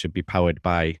light should be powered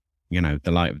by, the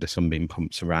light of the sun being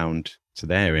pumped around to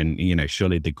there. And,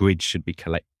 surely the grid should be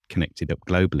connected up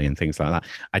globally and things like that.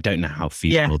 I don't know how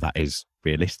feasible that is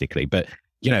realistically, but,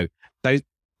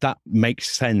 that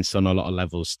makes sense on a lot of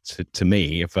levels to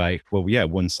me. If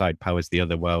one side powers the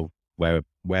other, well,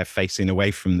 we're facing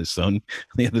away from the sun,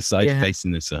 the other side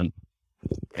facing the sun.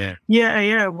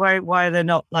 Yeah. Why they're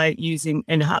not like using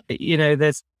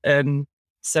there's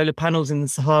solar panels in the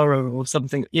Sahara or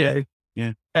something,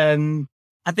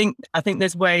 I think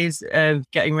there's ways of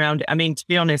getting around it. I mean, to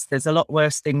be honest, there's a lot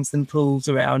worse things than pools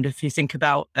around. If you think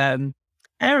about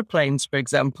airplanes, for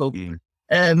example,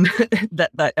 that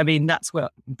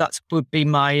would be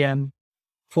my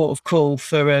port of call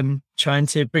for trying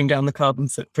to bring down the carbon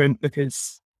footprint,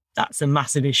 because that's a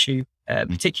massive issue,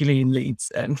 particularly in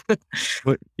Leeds.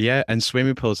 Yeah, and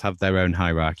swimming pools have their own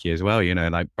hierarchy as well.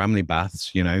 Like Bramley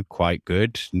Baths, quite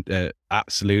good,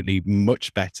 absolutely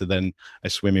much better than a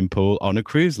swimming pool on a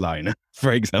cruise liner,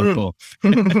 for example,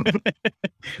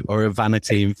 or a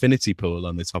vanity infinity pool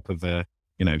on the top of a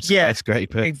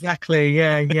skyscraper. Exactly.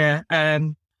 Yeah.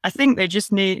 I think we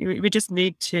just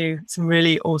need some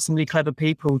really awesomely clever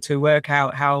people to work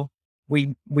out how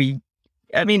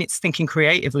it's thinking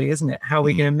creatively, isn't it? How are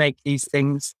we going to make these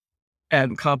things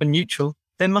carbon neutral?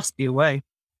 There must be a way.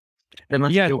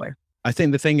 I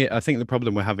think the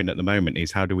problem we're having at the moment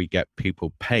is how do we get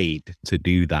people paid to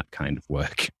do that kind of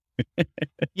work?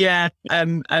 Yeah.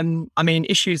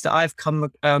 Issues that I've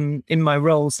come in my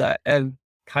roles that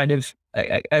kind of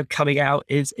coming out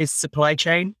is supply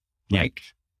chain. Yeah. Like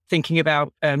thinking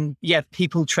about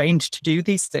people trained to do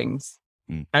these things,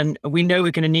 and we know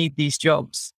we're going to need these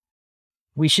jobs.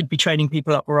 We should be training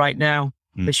people up right now.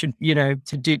 They should,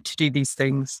 to do these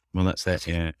things. Well, that's it.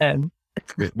 Yeah.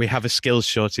 We have a skills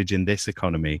shortage in this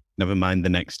economy. Never mind the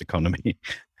next economy.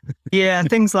 Yeah,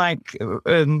 things like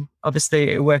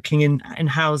obviously working in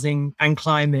housing and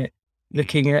climate,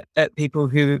 looking at people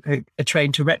who are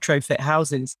trained to retrofit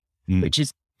houses, which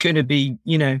is going to be,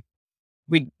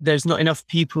 there's not enough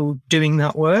people doing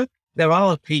that work. There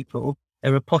are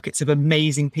pockets of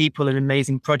amazing people and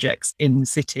amazing projects in the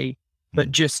city,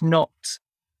 but just not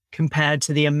compared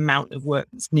to the amount of work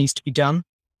that needs to be done.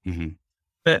 Mm-hmm.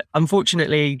 But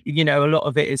unfortunately, a lot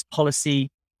of it is policy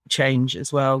change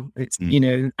as well. It's,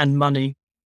 and money.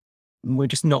 We're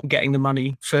just not getting the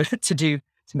money to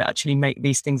actually make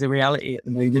these things a reality at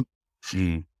the moment.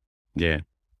 Yeah.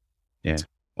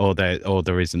 Or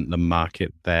there isn't the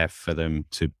market there for them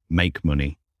to make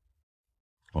money.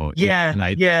 Or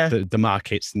the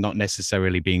market's not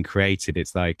necessarily being created.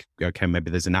 It's like, okay,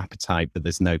 maybe there's an appetite, but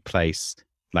there's no place,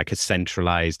 like a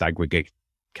centralized aggregate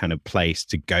kind of place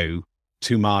to go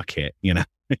to market,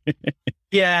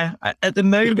 Yeah, at the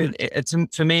moment,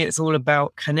 for me, it's all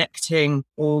about connecting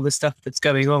all the stuff that's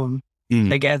going on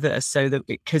together, so that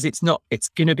because it's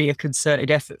going to be a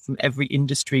concerted effort from every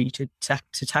industry to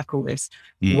tackle this.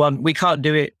 We can't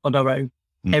do it on our own.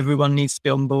 Everyone needs to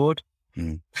be on board.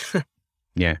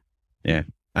 Yeah.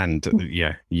 And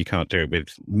you can't do it with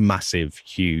massive,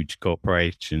 huge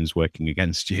corporations working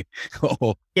against you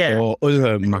or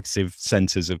other massive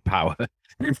centers of power.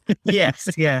 Yes.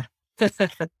 Yeah.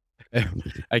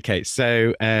 Okay.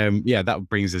 So, that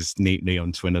brings us neatly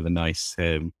onto another nice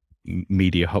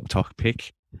media hot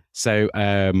topic. So,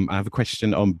 I have a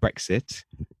question on Brexit.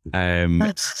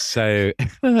 So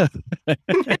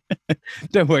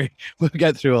don't worry, we'll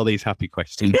get through all these happy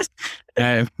questions.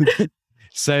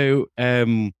 So,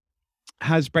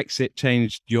 has Brexit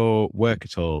changed your work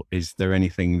at all? Is there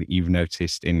anything that you've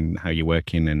noticed in how you're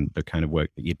working and the kind of work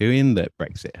that you're doing that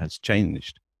Brexit has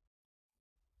changed?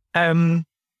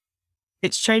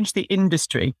 It's changed the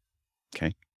industry.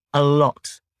 Okay. A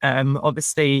lot.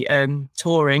 Obviously,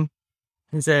 touring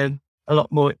is a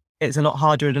lot more. It's a lot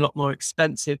harder and a lot more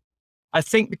expensive. I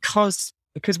think because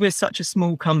we're such a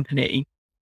small company,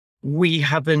 we've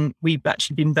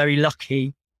actually been very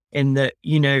lucky in that,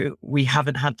 we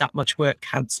haven't had that much work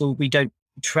cancelled. We don't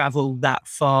travel that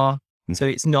far. So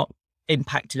it's not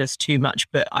impacted us too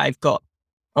much. But I've got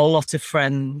a lot of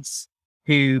friends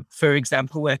who, for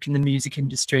example, work in the music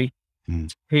industry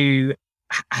who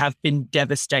have been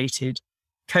devastated.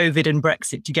 COVID and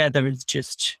Brexit together has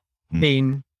just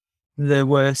been the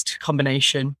worst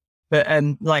combination. But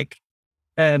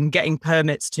getting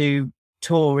permits to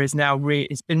tour is now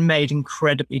it's been made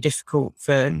incredibly difficult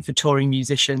for touring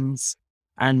musicians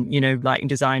and lighting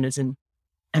designers and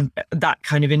that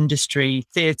kind of industry,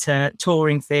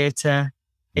 touring theatre.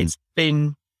 It's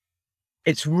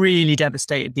really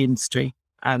devastated the industry.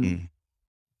 Like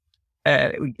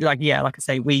I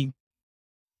say, we've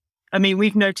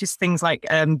noticed things like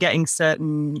getting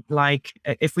certain, like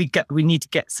if we need to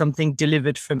get something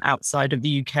delivered from outside of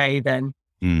the UK, then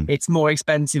it's more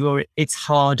expensive or it's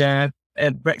harder.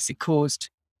 Brexit caused,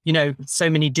 so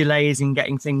many delays in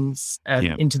getting things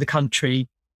into the country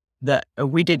that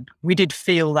we did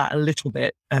feel that a little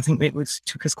bit. I think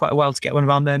took us quite a while to get one of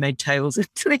our mermaid tails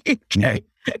into the UK.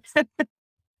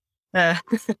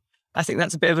 I think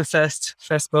that's a bit of a first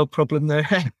world problem though.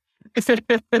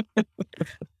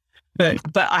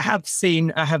 But I have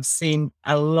seen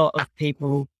a lot of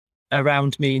people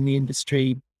around me in the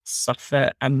industry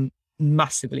suffer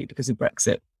massively because of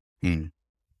Brexit.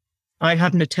 I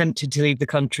haven't attempted to leave the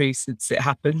country since it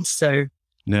happened, so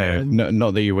no,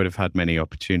 not that you would have had many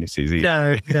opportunities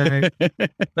either. No.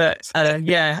 But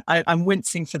I'm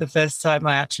wincing for the first time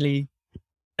I actually,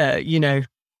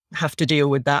 have to deal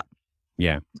with that.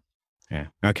 Yeah. Yeah.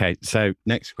 Okay. So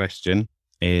next question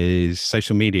is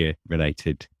social media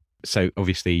related. So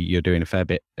obviously you're doing a fair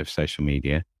bit of social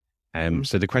media.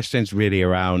 So the question is really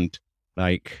around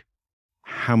like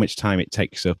how much time it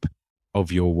takes up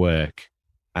of your work,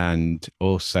 and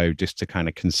also just to kind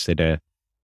of consider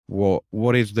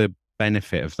what is the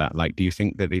benefit of that? Like, do you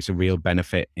think that it's a real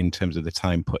benefit in terms of the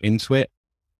time put into it?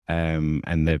 And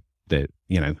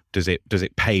does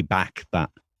it pay back that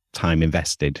time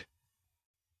invested?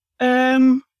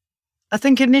 I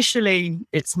think initially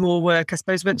it's more work. I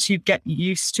suppose once you get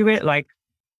used to it, like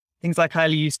things like I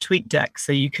use TweetDeck,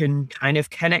 so you can kind of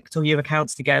connect all your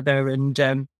accounts together, and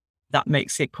that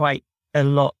makes it quite a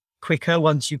lot quicker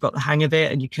once you've got the hang of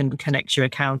it, and you can connect your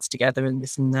accounts together and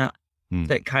this and that.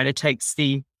 That kind of takes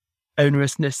the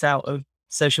onerousness out of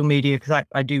social media, because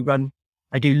I do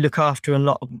look after a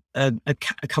lot of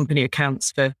company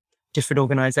accounts for different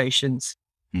organizations.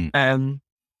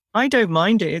 I don't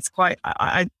mind it. It's quite,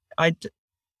 I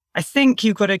think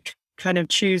you've got to kind of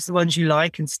choose the ones you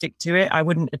like and stick to it. I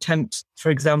wouldn't attempt, for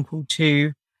example,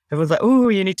 everyone's like, oh,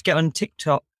 you need to get on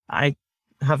TikTok. I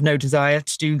have no desire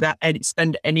to do that and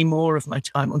spend any more of my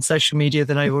time on social media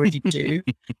than I already do,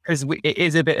 because it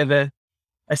is a bit of a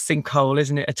sinkhole,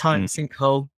 isn't it? A time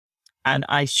sinkhole. And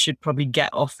I should probably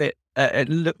get off it. I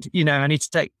need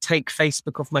to take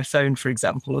Facebook off my phone, for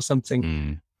example, or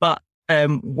something. But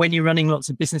when you're running lots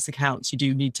of business accounts, you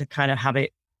do need to kind of have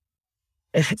it.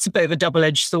 It's a bit of a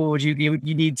double-edged sword. You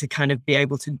need to kind of be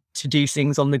able to do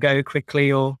things on the go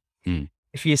quickly, or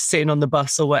if you're sitting on the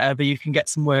bus or whatever, you can get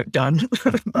some work done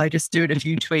by just doing a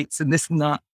few tweets and this and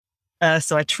that.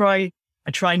 So I try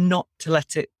not to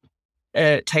let it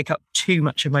take up too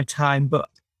much of my time, but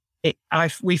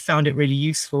we found it really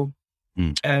useful.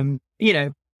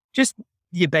 Just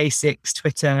your basics,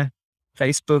 Twitter,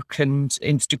 Facebook, and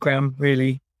Instagram.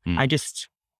 Really, I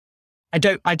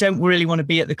don't really want to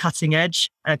be at the cutting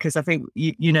edge, because I think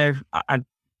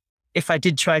if I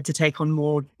did try to take on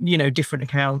more, different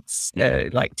accounts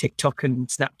like TikTok and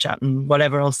Snapchat and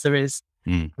whatever else there is,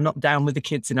 I'm not down with the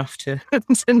kids enough to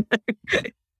know.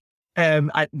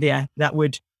 That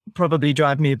would probably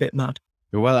drive me a bit mad.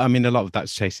 Well, I mean, a lot of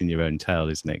that's chasing your own tail,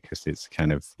 isn't it? Because it's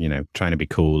kind of, trying to be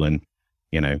cool. And,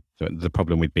 the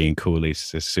problem with being cool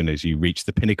is as soon as you reach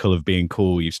the pinnacle of being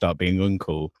cool, you start being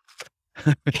uncool.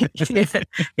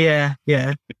 Yeah.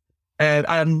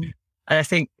 I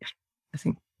think,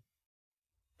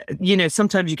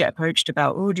 sometimes you get approached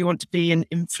about, oh, do you want to be an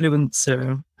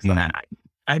influencer?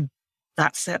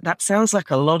 That sounds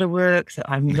like a lot of work that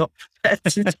I'm not prepared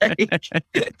to take.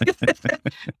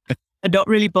 I'm not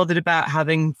really bothered about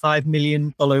having 5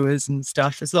 million followers and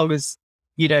stuff, as long as,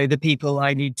 the people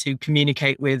I need to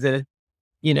communicate with are,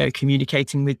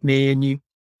 communicating with me, and you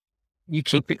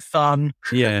keep it fun.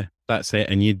 Yeah, that's it.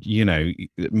 And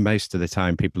most of the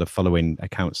time people are following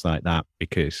accounts like that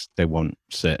because they want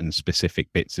certain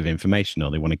specific bits of information, or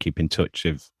they want to keep in touch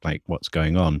of like what's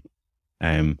going on.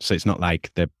 So it's not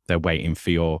like they're waiting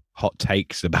for your hot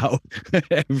takes about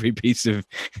every piece of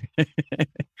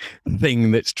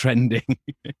thing that's trending.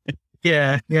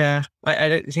 Yeah. I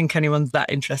don't think anyone's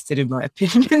that interested, in my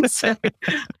opinion. So,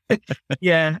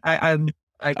 yeah, I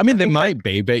mean, there might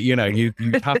be, but you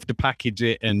have to package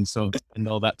it and and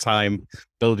all that time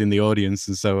building the audience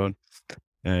and so on.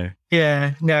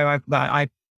 Yeah, no, I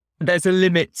there's a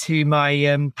limit to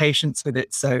my patience with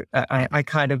it, so I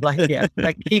kind of like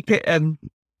keep it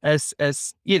as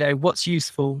what's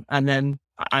useful, and then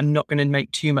I'm not going to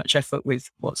make too much effort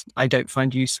with what I don't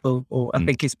find useful or I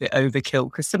think is a bit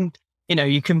overkill, because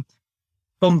you can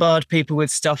bombard people with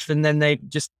stuff and then they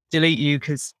just delete you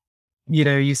because you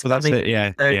well, that's it.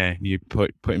 Yeah. You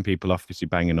putting people off because you're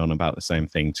banging on about the same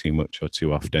thing too much or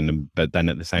too often. But then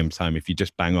at the same time, if you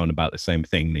just bang on about the same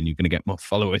thing, then you're going to get more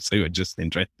followers who are just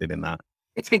interested in that.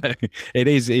 It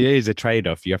is a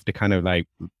trade-off. You have to kind of like,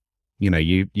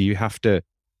 you have to,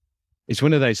 it's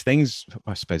one of those things,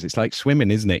 I suppose it's like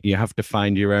swimming, isn't it? You have to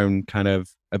find your own kind of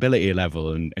ability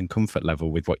level and comfort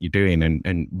level with what you're doing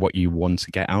and what you want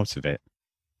to get out of it.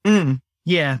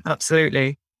 Yeah,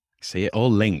 absolutely. See, it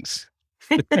all links.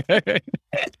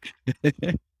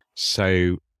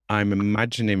 So I'm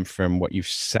imagining from what you've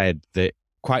said that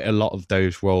quite a lot of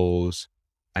those roles,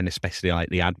 and especially like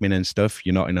the admin and stuff,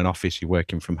 you're not in an office, you're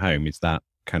working from home. Is that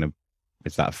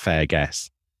a fair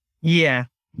guess? Yeah.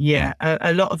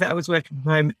 A lot of it I was working from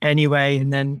home anyway,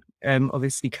 and then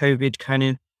obviously COVID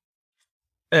kind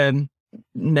of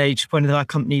made one of our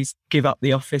companies give up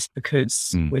the office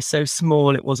because we're so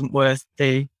small, it wasn't worth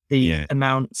the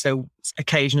amount. So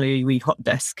occasionally we hot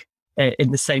desk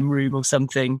in the same room or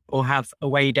something, or have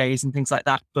away days and things like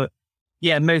that. But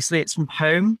yeah, mostly it's from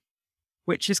home,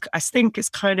 which is, I think it's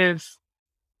kind of,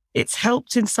 it's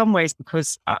helped in some ways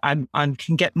because I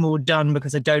can get more done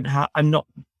because I'm not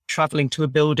traveling to a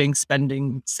building,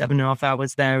 spending 7.5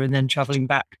 hours there and then traveling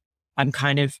back. I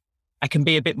can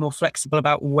be a bit more flexible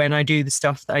about when I do the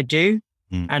stuff that I do,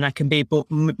 and I can be a bit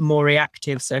more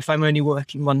reactive. So if I'm only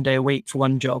working 1 day a week for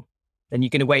one job, then you're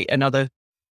going to wait another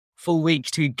full week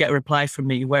to get a reply from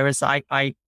me. Whereas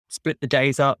I split the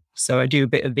days up. So I do a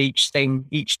bit of each thing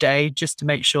each day just to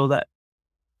make sure that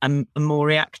I'm more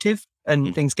reactive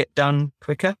and things get done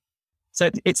quicker. So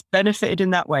it's benefited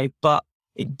in that way, but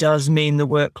it does mean the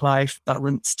work-life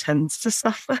balance tends to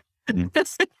suffer.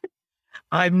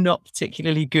 I'm not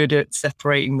particularly good at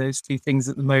separating those two things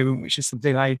at the moment, which is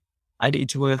something I need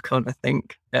to work on, I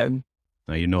think. No,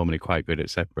 you're normally quite good at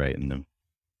separating them.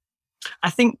 I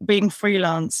think being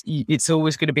freelance, it's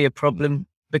always going to be a problem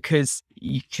because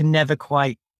you can never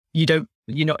quite,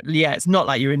 it's not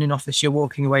like you're in an office, you're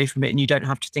walking away from it and you don't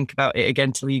have to think about it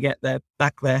again till you get there,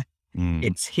 back there.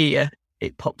 It's here,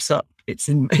 it pops up, it's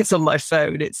on my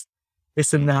phone, it's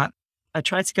this and that. I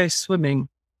try to go swimming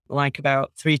like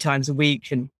about 3 times a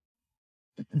week, and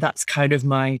that's kind of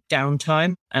my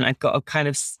downtime. And I've got a kind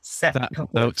of set that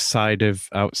outside of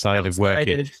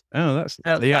working. That's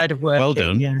outside of work. Well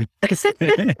done. Yeah.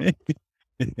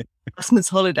 Christmas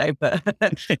holiday, but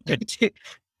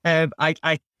I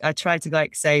try to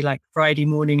say Friday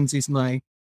mornings is my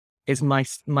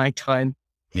time.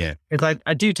 Yeah. Because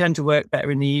I do tend to work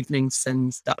better in the evenings,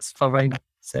 and that's fine.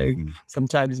 So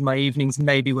sometimes my evenings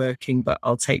may be working, but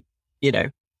I'll take,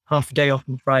 half a day off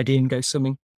on Friday and go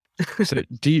swimming. So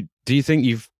do you think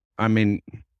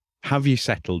have you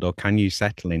settled or can you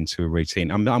settle into a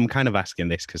routine? I'm kind of asking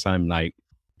this because I'm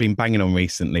been banging on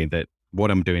recently that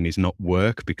what I'm doing is not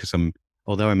work, because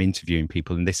although I'm interviewing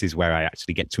people and this is where I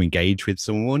actually get to engage with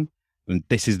someone, and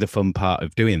this is the fun part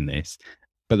of doing this,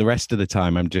 but the rest of the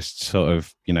time I'm just sort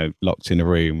of, locked in a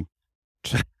room,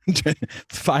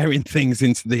 firing things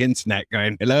into the internet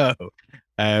going, hello.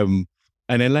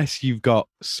 And unless you've got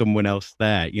someone else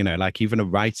there, even a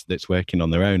writer that's working on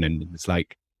their own and it's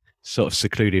sort of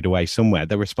secluded away somewhere,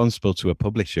 they're responsible to a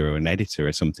publisher or an editor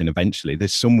or something eventually.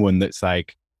 There's someone that's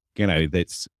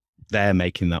that's there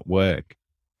making that work.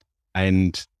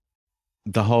 And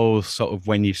the whole sort of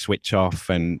when you switch off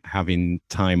and having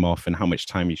time off and how much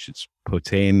time you should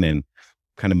put in and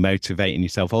kind of motivating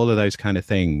yourself, all of those kind of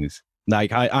things.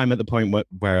 I'm at the point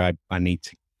where I need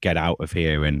to get out of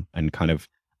here and kind of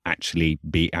actually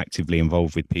be actively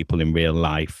involved with people in real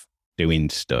life doing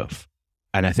stuff.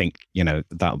 And I think,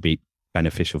 that'll be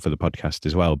beneficial for the podcast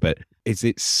as well. But is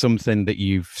it something that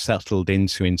you've settled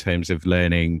into in terms of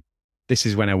learning, this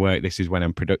is when I work, this is when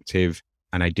I'm productive,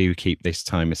 and I do keep this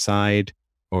time aside?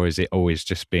 Or is it always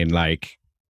just been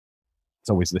it's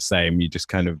always the same, you just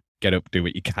kind of get up, do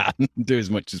what you can, do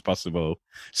as much as possible?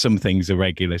 Some things are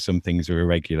regular, some things are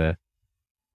irregular.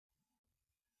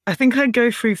 I think I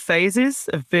go through phases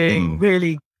of being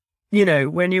really,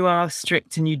 when you are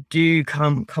strict and you do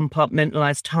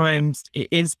compartmentalize times, it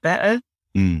is better.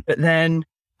 But then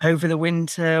over the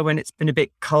winter, when it's been a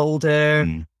bit colder,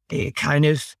 it kind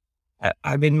of,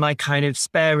 I'm in my kind of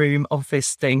spare room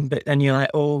office thing, but then you're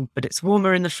but it's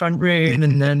warmer in the front room.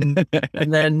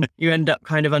 And then you end up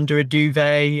kind of under a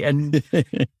duvet and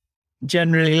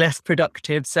generally less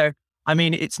productive. So,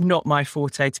 it's not my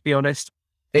forte, to be honest,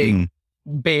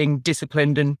 being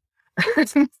disciplined and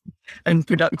and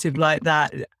productive like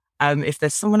that. If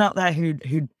there's someone out there who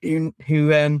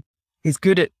is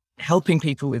good at helping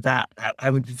people with that, I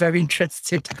would be very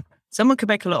interested. Someone could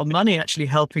make a lot of money actually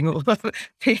helping all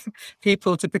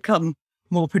people to become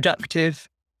more productive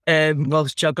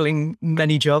whilst juggling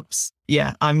many jobs.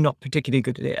 Yeah, I'm not particularly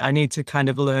good at it. I need to kind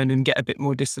of learn and get a bit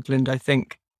more disciplined, I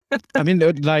think.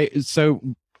 So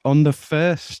on the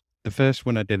first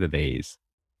one I did of these,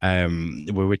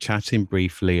 we were chatting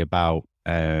briefly about,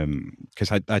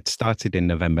 because I'd started in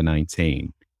November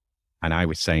 19, and I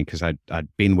was saying, because I'd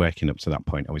been working up to that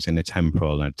point, I was in a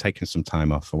temporal and I'd taken some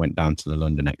time off. I went down to the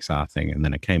London XR thing, and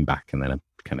then I came back, and then I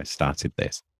kind of started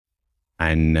this.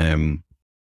 And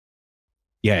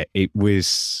it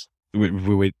was, we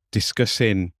were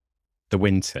discussing the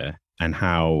winter and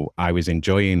how I was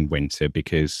enjoying winter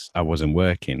because I wasn't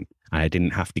working. I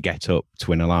didn't have to get up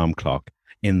to an alarm clock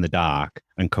in the dark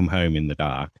and come home in the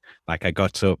dark. I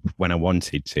got up when I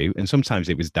wanted to, and sometimes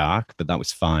it was dark, but that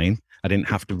was fine. I didn't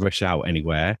have to rush out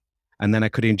anywhere. And then I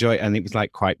could enjoy it, and it was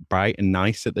quite bright and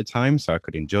nice at the time, so I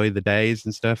could enjoy the days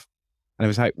and stuff. And I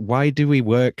was why do we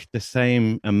work the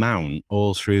same amount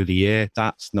all through the year?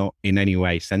 That's not in any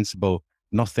way sensible.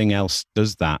 Nothing else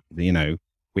does that,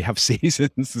 we have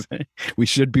seasons. We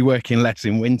should be working less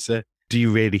in winter. Do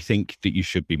you really think that you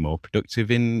should be more productive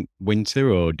in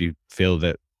winter, or do you feel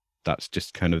that that's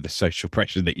just kind of the social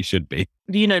pressure that you should be?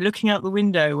 Looking out the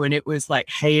window when it was like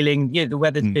hailing, the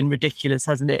weather's been ridiculous,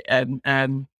 hasn't it?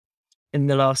 In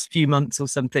the last few months or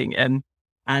something,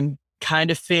 and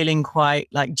kind of feeling quite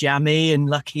like jammy and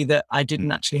lucky that I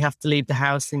didn't actually have to leave the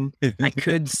house and I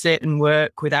could sit and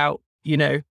work without,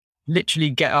 literally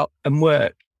get up and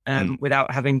work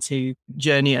without having to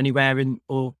journey anywhere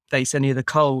or face any of the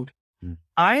cold.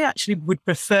 I actually would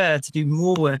prefer to do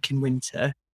more work in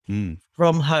winter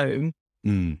from home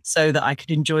so that I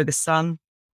could enjoy the sun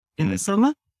in the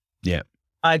summer. Yeah.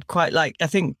 I'd quite like, I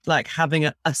think like having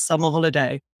a summer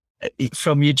holiday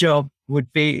from your job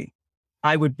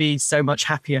I would be so much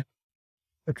happier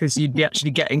because you'd be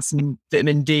actually getting some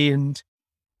vitamin D, and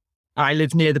I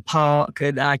live near the park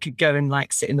and I could go and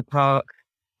like sit in the park.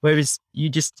 Whereas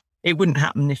it wouldn't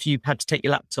happen if you had to take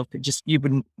your laptop.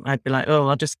 I'd be like, oh,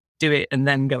 I'll just do it and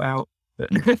then go out. But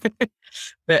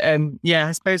yeah,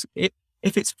 I suppose if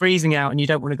it's freezing out and you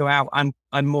don't want to go out,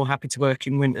 I'm more happy to work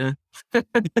in winter. Do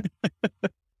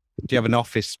you have an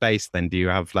office space then? Do you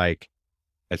have like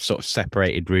a sort of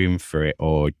separated room for it,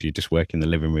 or do you just work in the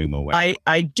living room or where?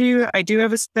 I do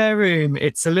have a spare room.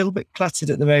 It's a little bit cluttered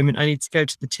at the moment. I need to go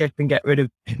to the tip and get rid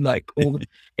of like all the,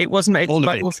 it wasn't, it's all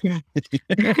my of walking,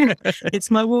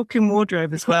 it's my walk-in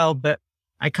wardrobe as well, but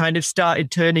I kind of started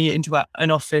turning it into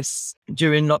an office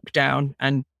during lockdown.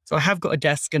 And so I have got a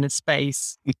desk and a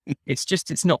space.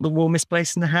 It's not the warmest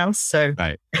place in the house. So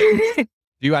right.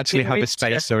 Do you actually have a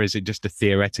space, or is it just a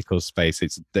theoretical space?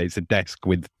 It's a desk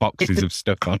with boxes of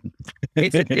stuff on.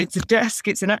 It's a desk.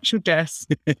 It's an actual desk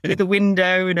with a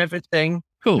window and everything.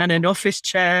 Cool. And an office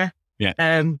chair. Yeah.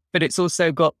 But it's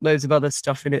also got loads of other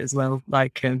stuff in it as well,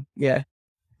 like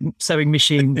sewing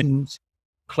machines and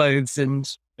clothes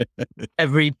and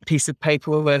every piece of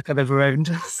paperwork I've ever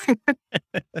owned.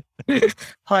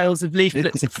 Piles of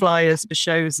leaflets and flyers for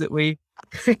shows that we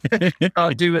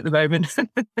can't do at the moment.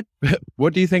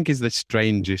 What do you think is the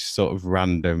strangest sort of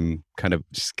random kind of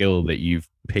skill that you've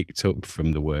picked up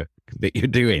from the work that you're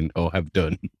doing or have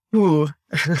done? Ooh.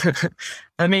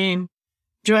 I mean,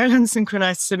 dry land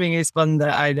synchronized swimming is one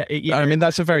that I mean,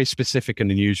 that's a very specific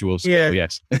and unusual skill,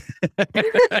 yes.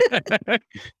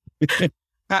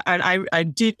 And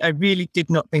I really did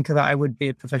not think that I would be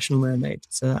a professional mermaid.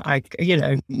 So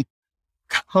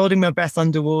holding my breath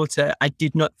underwater, I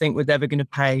did not think was ever going to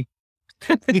pay.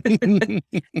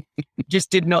 Just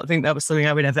did not think that was something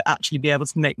I would ever actually be able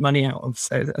to make money out of.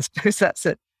 So I suppose that's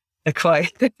a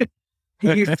quite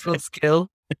useful skill.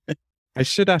 I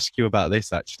should ask you about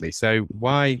this actually. So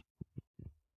why,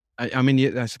 I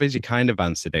mean, I suppose you kind of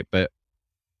answered it, but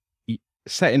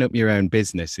setting up your own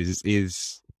business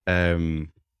is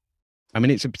I mean,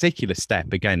 it's a particular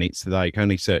step. Again, it's like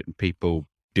only certain people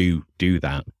do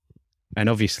that. And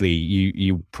obviously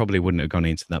you probably wouldn't have gone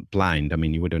into that blind. I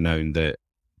mean, you would have known that,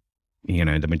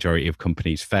 the majority of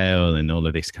companies fail and all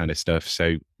of this kind of stuff.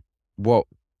 So what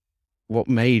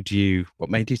made you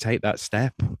take that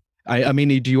step? I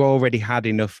mean, do you already had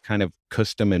enough kind of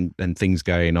custom and things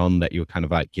going on that you were kind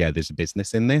of like, yeah, there's a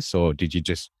business in this, or did you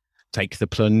just take the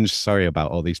plunge? Sorry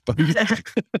about all these bugs.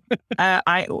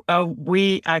 I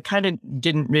kind of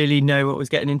didn't really know what was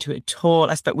getting into it at all.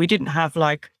 I suppose we didn't have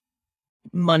like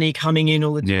money coming in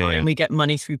all the time. Yeah. We get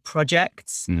money through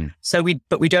projects. So we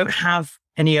don't have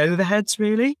any overheads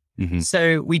really. Mm-hmm.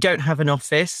 So we don't have an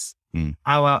office.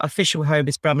 Our official home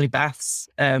is Bramley Baths.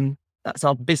 That's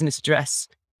our business address.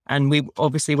 And we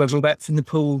obviously, when we work from the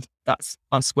pool, that's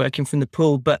us working from the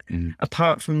pool. But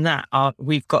apart from that,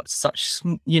 we've got such,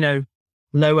 low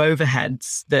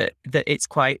overheads that it's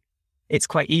quite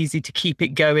easy to keep it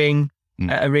going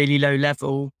at a really low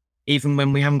level, even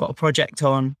when we haven't got a project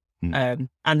on. And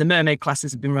the mermaid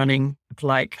classes have been running for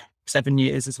like 7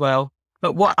 years as well.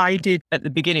 But what I did at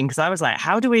the beginning, because I was like,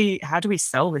 how do we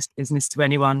sell this business to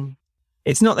anyone?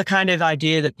 It's not the kind of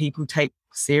idea that people take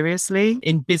seriously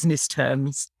in business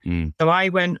terms. So I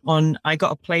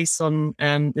got a place on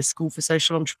the School for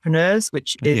Social Entrepreneurs,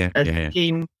 which is a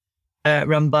scheme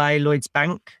run by Lloyds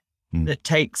Bank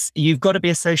that you've got to be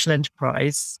a social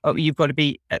enterprise. You've got to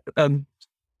be,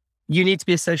 you need to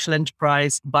be a social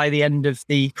enterprise by the end of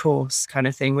the course kind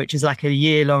of thing, which is like a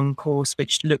year-long course,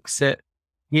 which looks at,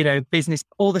 business,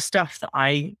 all the stuff that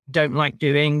I don't like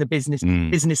doing, the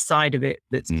business side of it.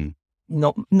 That's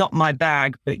not my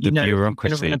bag, but if you're going to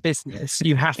run a business,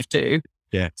 you have to.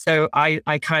 Yeah. So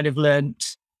I kind of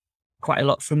learned quite a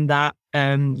lot from that.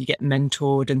 You get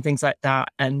mentored and things like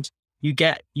that. And you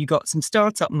got some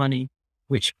startup money,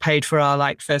 which paid for our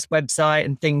like first website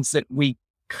and things that we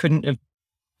couldn't have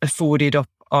afforded off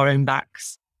our own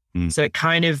backs. So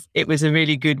it was a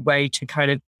really good way to kind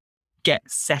of get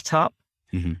set up,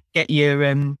 get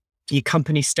your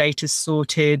company status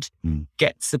sorted,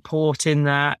 get support in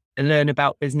that, and learn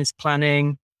about business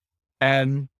planning.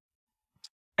 It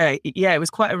was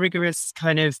quite a rigorous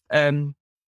kind of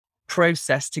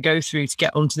process to go through to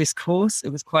get onto this course. It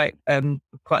was quite a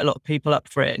lot of people up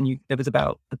for it, and there was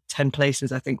about 10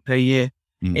 places I think per year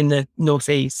in the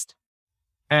Northeast.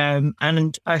 And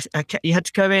you had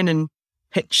to go in and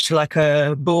pitch to like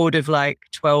a board of like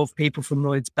 12 people from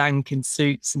Lloyds Bank in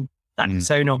suits, and that's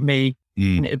so not me.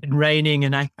 And it had been raining,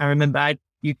 and I remember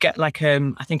you get like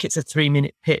I think it's a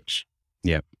 3-minute pitch.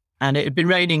 Yeah. And it had been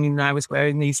raining, and I was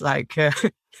wearing these like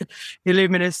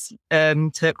Illuminous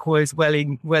turquoise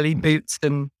welly boots,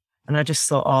 and I just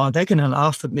thought, oh, they're going to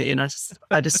laugh at me, and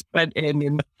I just went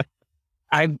in,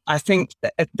 and I think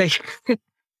that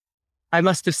I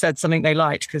must have said something they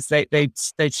liked, because they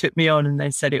took me on and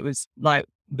they said it was like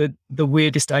the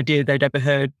weirdest idea they'd ever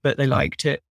heard, but they liked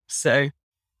it. So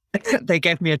they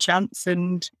gave me a chance,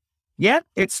 and yeah,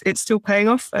 it's still paying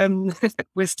off.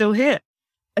 We're still here.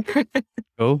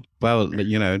 Cool. Well,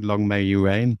 long may you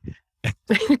reign.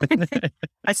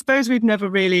 I suppose we've never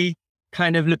really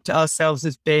kind of looked at ourselves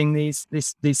as being this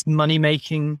money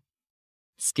making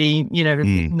scheme.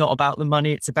 It's not about the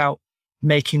money. It's about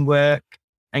making work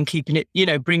and keeping it,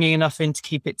 bringing enough in to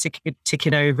keep it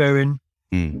ticking over, and,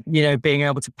 being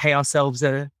able to pay ourselves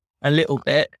a little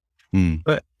bit.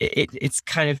 But it's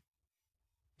kind of,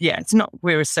 it's not,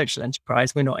 we're a social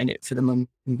enterprise. We're not in it for the money.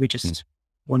 We just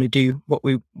want to do what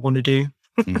we want to do.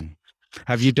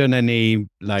 Have you done any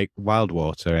like wild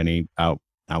water, any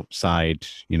outside,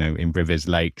 in rivers,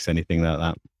 lakes, anything like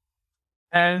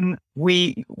that?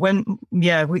 We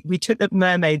took the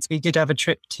mermaids. We did have a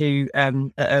trip to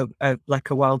like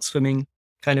a wild swimming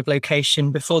kind of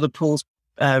location before the pools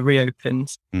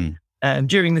reopened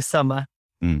during the summer,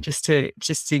 just to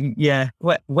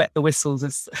wet the whistles,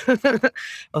 as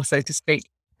or so to speak.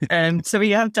 So we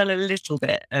have done a little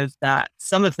bit of that.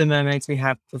 Some of the mermaids we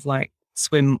have like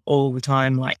swim all the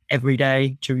time, like every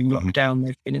day during lockdown.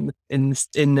 They've been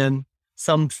in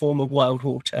some form of wild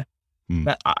water.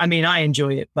 But I mean, I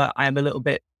enjoy it, but I am a little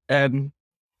bit a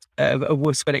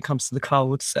wuss when it comes to the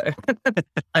cold. So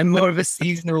I'm more of a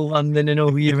seasonal one than an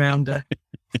all year rounder.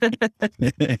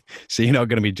 So you're not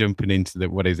going to be jumping into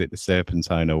the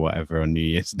Serpentine or whatever on New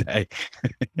Year's Day?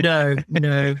 No.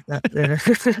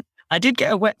 I did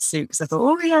get a wetsuit because I thought,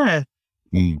 oh yeah,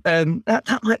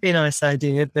 that might be a nice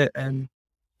idea, but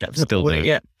still do.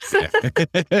 Yeah.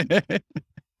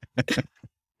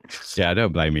 Yeah, I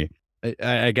don't blame you.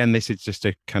 Again, this is just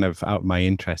a kind of out of my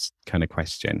interest kind of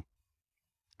question.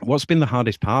 What's been the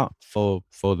hardest part for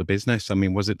the business? I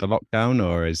mean, was it the lockdown,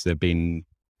 or has there been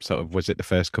was it the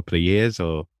first couple of years,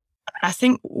 or? I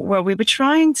think, well, we were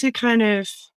trying to kind of,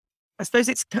 I suppose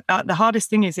it's the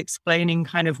hardest thing is explaining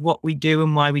kind of what we do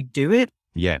and why we do it.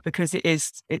 Yeah. Because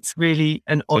it's really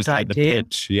an odd idea. The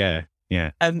pitch. Yeah.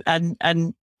 Yeah.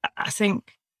 And I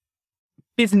think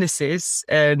businesses,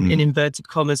 in inverted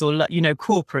commas, or,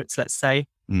 corporates, let's say,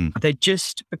 they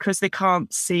just, because they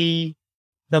can't see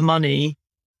the money,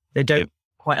 they don't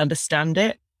quite understand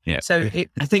it. Yeah. So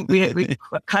I think we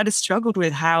kind of struggled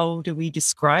with, how do we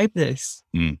describe this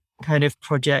kind of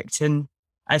project? And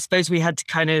I suppose we had to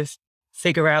kind of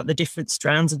figure out the different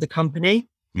strands of the company.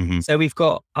 So we've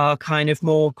got our kind of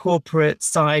more corporate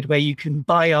side where you can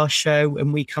buy our show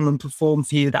and we come and perform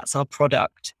for you. That's our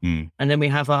product. And then we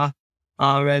have our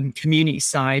community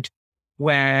side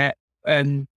where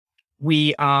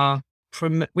we call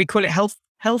it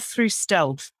health through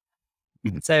stealth.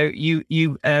 So you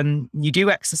do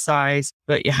exercise,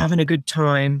 but you're having a good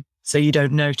time, so you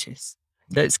don't notice.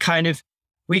 That's kind of,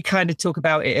 we kind of talk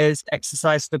about it as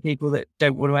exercise for people that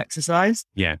don't want to exercise.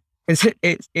 Yeah.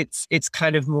 It's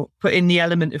kind of more putting the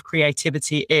element of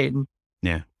creativity in.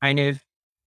 Yeah. Kind of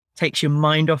takes your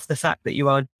mind off the fact that you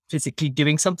are physically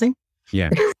doing something.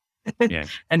 Yeah. Yeah.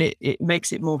 And it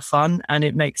makes it more fun, and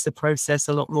it makes the process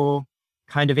a lot more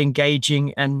kind of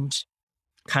engaging and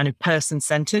kind of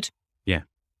person-centered. Yeah.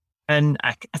 And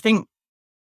I think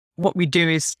what we do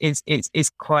is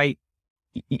quite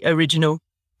original,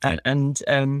 and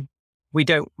we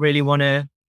don't really want to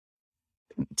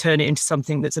turn it into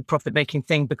something that's a profit-making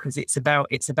thing, because it's about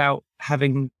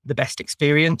having the best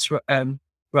experience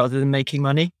rather than making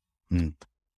money.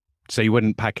 So you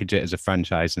wouldn't package it as a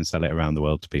franchise and sell it around the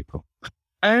world to people?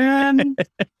 I'd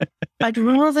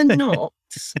rather not.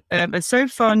 And so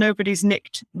far, nobody's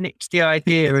nicked the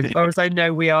idea. As far as I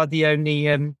know, we are the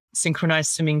only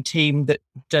synchronized swimming team that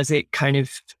does it kind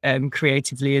of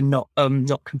creatively and not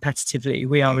competitively.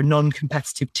 We are a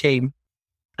non-competitive team.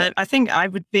 I think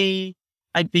I'd be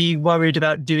worried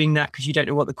about doing that because you don't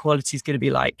know what the quality is going to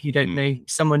be like. You don't know.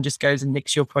 Someone just goes and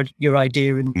nicks your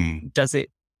idea and does it.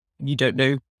 You don't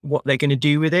know what they're going to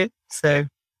do with it. So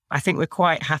I think we're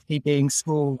quite happy being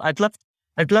small. I'd love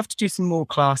to do some more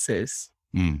classes,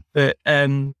 but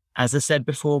as I said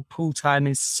before, pool time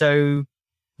is so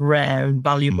rare and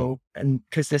valuable, and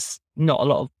because there's not a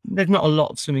lot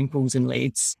of swimming pools in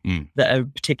Leeds that are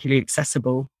particularly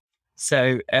accessible.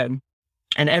 So and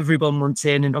everyone wants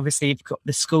in, and obviously you've got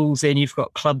the schools in, you've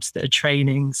got clubs that are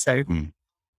training. So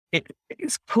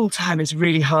it's pool time is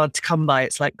really hard to come by.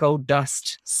 It's like gold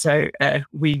dust. So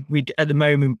we at the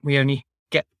moment we only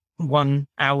get 1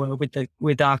 hour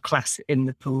with our class in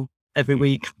the pool every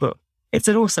week, but it's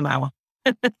an awesome hour.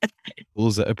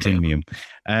 Pools at a premium.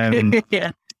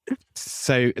 Yeah.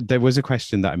 So there was a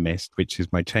question that I missed, which is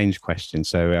my change question.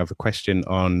 So I have a question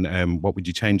on what would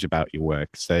you change about your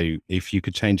work? So if you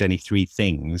could change any 3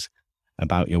 things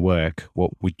about your work,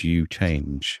 what would you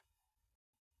change?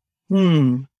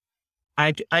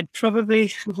 I'd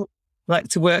probably like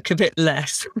to work a bit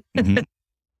less,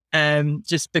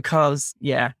 just because,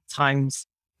 time's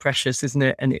precious, isn't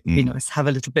it? And it'd be nice to have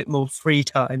a little bit more free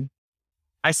time.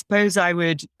 I suppose I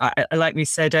would, like we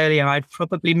said earlier, I'd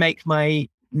probably make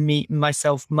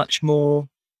myself much more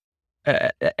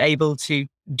able to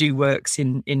do works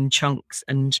in chunks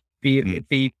and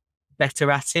be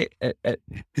better at it, at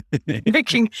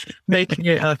making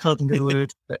it. I can't think of the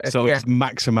word. So it's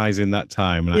maximizing that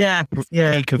time.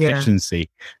 Peak efficiency.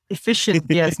 Efficient,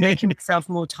 yes. Making myself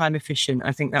more time efficient.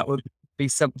 I think that would be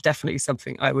definitely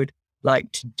something I would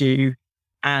like to do.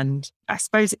 And I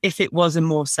suppose if it was a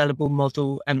more sellable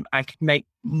model and I could make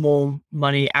more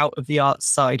money out of the art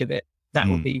side of it, that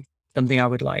would be something I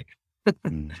would like.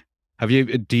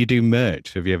 Do you do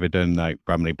merch? Have you ever done like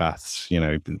Bramley Baths,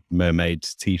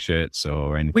 mermaids t-shirts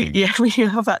or anything? We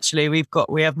have actually. We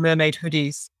have mermaid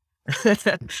hoodies.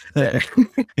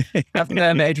 Have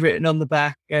mermaid written on the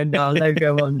back and our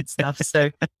logo on and stuff.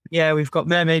 So we've got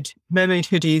mermaid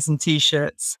hoodies and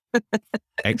t-shirts.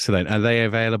 Excellent. Are they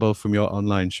available from your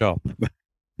online shop?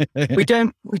 We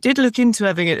did look into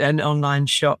having an online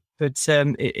shop, but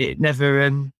it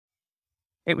never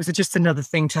it was just another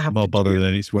thing to have. More bother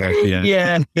than it's worth.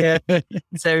 Yeah.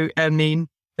 So I mean,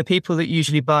 the people that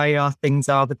usually buy our things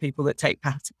are the people that take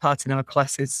part in our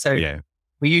classes. So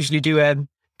we usually do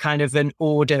kind of an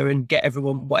order and get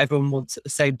what everyone wants at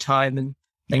the same time, and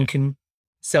then can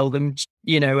sell them,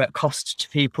 at cost to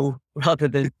people, rather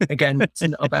than, again, it's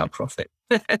not about profit.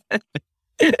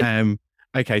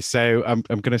 Okay, so I'm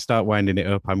going to start winding it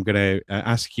up. I'm going to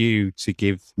ask you to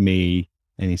give me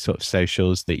any sort of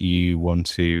socials that you want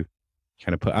to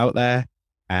kind of put out there.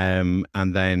 And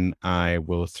then I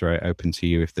will throw it open to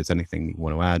you if there's anything you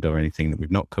want to add or anything that we've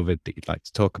not covered that you'd like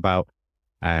to talk about.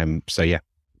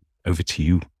 Over to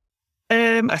you.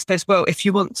 I suppose, well, if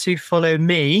you want to follow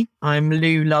me, I'm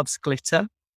Lou Loves Glitter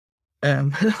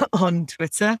on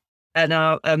Twitter. And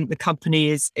our the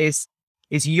company is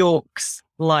York's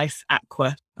Life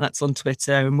Aqua. That's on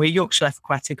Twitter. And we're Yorkshire Life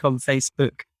Aquatic on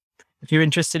Facebook. If you're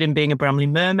interested in being a Bramley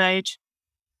mermaid,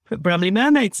 put Bramley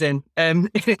mermaids in. They're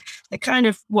kind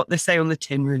of what they say on the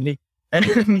tin, really.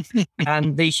 And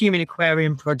the Human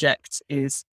Aquarium project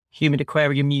is Human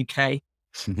Aquarium UK.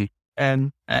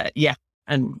 And it's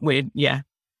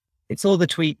all the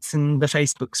tweets and the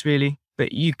Facebooks, really.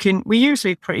 But we're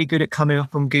usually pretty good at coming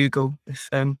up on Google if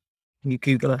you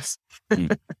Google us.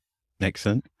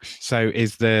 Excellent. So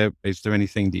is there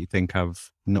anything that you think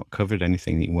I've not covered,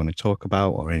 anything that you want to talk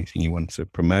about or anything you want to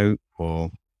promote or?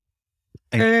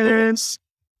 It's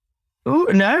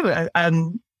been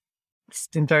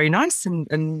very nice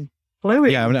and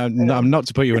flowing. Yeah, I'm not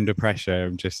to put you under pressure.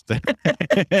 I'm just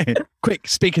quick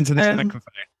speaking to this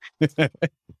microphone.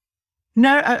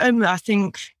 No, I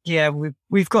think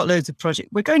we've got loads of projects.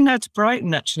 We're going now to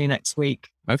Brighton actually next week.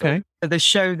 Okay, for the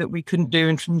show that we couldn't do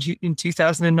in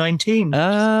 2019.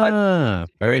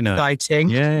 Very nice, exciting.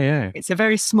 Yeah. It's a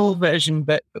very small version,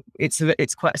 but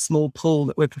it's quite a small pool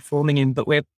that we're performing in. But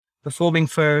we're performing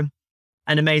for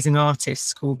an amazing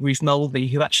artist called Ruth Mulvey,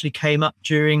 who actually came up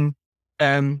during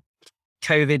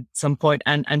COVID at some point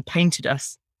and painted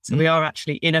us. So we are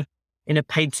actually in a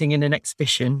painting in an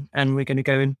exhibition, and we're going to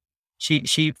go and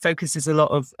she focuses a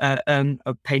lot of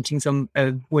paintings on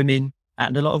women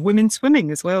and a lot of women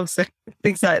swimming as well. So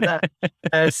things like that.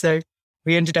 So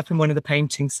we ended up in one of the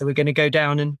paintings. So we're going to go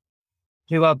down and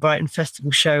do our Brighton Festival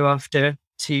show after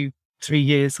 2-3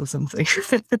 years or something.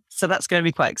 So that's going to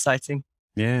be quite exciting.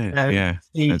 Yeah.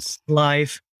 It's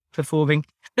live. performing.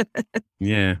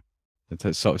 Yeah. It's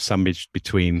a sort of sandwiched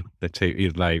between the two.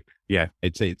 You're like, yeah,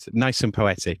 it's nice and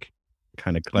poetic,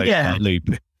 kind of close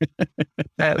loop.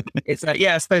 It's like,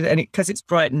 I suppose, and because it's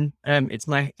Brighton,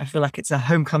 I feel like it's a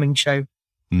homecoming show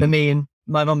for me, and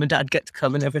my mum and dad get to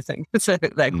come and everything. So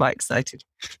they're quite excited.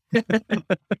 Because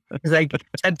they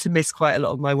tend to miss quite a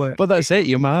lot of my work. But that's it.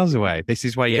 You're miles away. This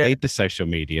is why you need the social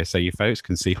media, so your folks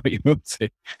can see what you're up to.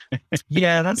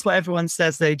 Yeah, that's what everyone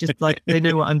says. They just they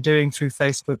know what I'm doing through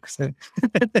Facebook. So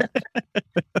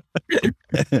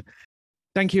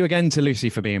thank you again to Lucy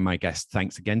for being my guest.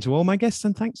 Thanks again to all my guests,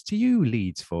 and thanks to you,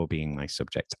 Leeds, for being my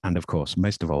subject. And of course,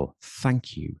 most of all,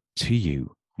 thank you to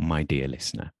you, my dear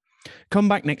listener. Come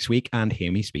back next week and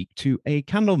hear me speak to a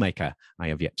candle maker. I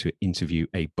have yet to interview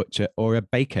a butcher or a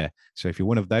baker. So if you're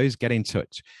one of those, get in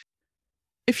touch.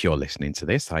 If you're listening to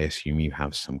this, I assume you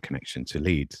have some connection to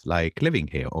Leeds, like living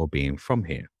here or being from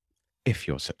here. If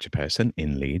you're such a person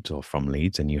in Leeds or from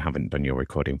Leeds and you haven't done your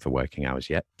recording for working hours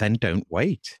yet, then don't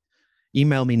wait.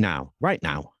 Email me now, right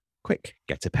now. Quick,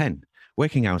 get a pen.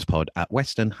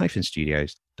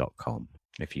 workinghoursPod@western-studios.com.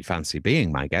 If you fancy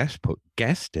being my guest, put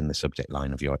guest in the subject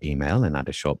line of your email and add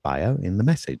a short bio in the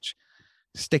message.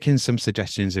 Stick in some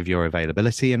suggestions of your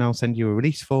availability and I'll send you a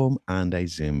release form and a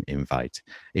Zoom invite.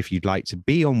 If you'd like to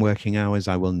be on working hours,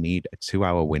 I will need a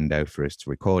 2-hour window for us to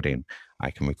record in.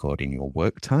 I can record in your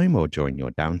work time or during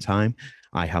your downtime.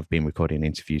 I have been recording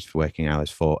interviews for working hours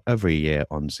for over a year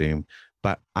on Zoom,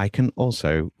 but I can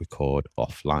also record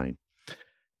offline.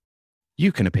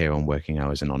 You can appear on working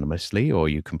hours anonymously, or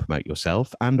you can promote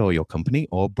yourself and or your company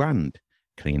or brand.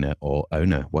 Cleaner or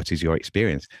owner, what is your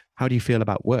experience? How do you feel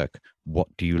about work?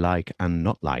 What do you like and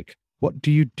not like? What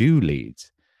do you do,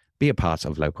 Leeds? Be a part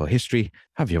of local history,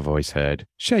 have your voice heard,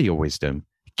 share your wisdom,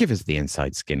 give us the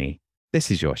inside skinny. This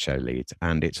is your show, Leeds,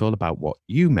 and it's all about what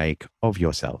you make of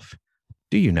yourself.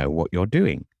 Do you know what you're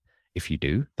doing? If you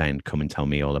do, then come and tell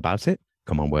me all about it.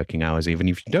 Come on working hours, even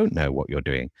if you don't know what you're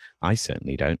doing. I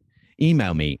certainly don't.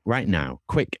 Email me right now.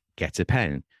 Quick, get a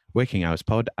pen.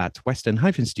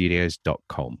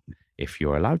 workinghoursPod@western-studios.com. If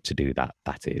you're allowed to do that,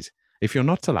 that is. If you're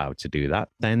not allowed to do that,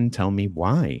 then tell me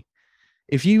why.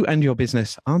 If you and your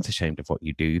business aren't ashamed of what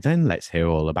you do, then let's hear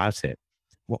all about it.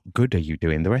 What good are you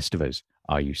doing the rest of us?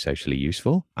 Are you socially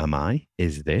useful? Am I?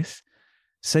 Is this?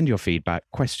 Send your feedback,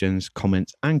 questions,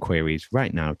 comments, and queries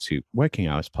right now to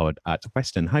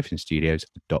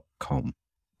workinghoursPod@western-studios.com.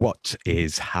 What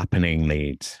is happening,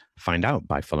 Leeds? Find out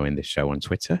by following this show on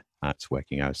Twitter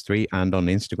 @WorkingHours3 and on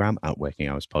Instagram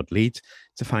 @WorkingHoursPodLeeds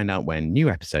to find out when new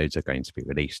episodes are going to be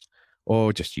released.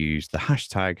 Or just use the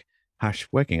hashtag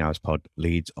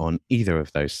 #WorkingHoursPodLeeds on either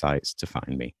of those sites to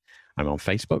find me. I'm on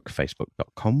Facebook,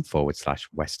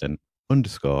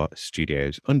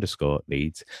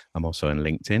 facebook.com/Western_Studios_Leeds. I'm also on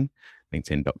LinkedIn,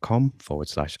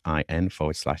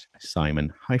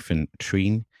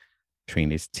 linkedin.com/IN/Simon-Treen.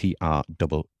 Treen is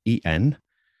TREEN.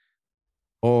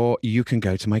 Or you can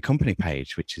go to my company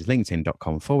page, which is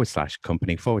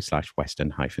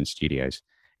linkedin.com/company/Western-Studios.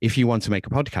 If you want to make a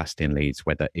podcast in Leeds,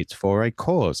 whether it's for a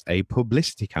cause, a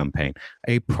publicity campaign,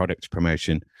 a product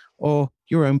promotion, or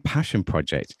your own passion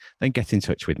project, then get in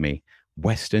touch with me.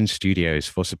 Western Studios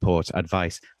for support,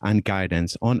 advice, and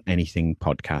guidance on anything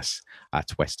podcasts.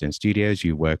 At Western Studios,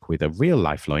 you work with a real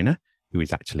life lawyer who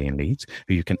is actually in Leeds,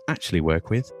 who you can actually work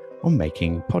with on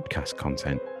making podcast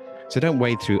content. So don't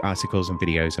wade through articles and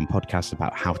videos and podcasts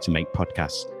about how to make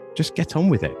podcasts. Just get on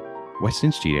with it.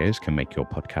 Western Studios can make your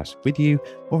podcast with you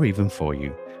or even for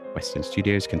you. Western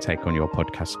Studios can take on your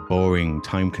podcast's boring,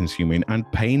 time-consuming, and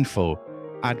painful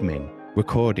admin,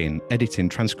 recording, editing,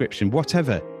 transcription,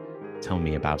 whatever. Tell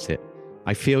me about it.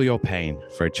 I feel your pain.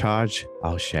 For a charge,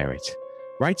 I'll share it.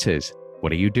 Writers,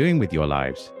 what are you doing with your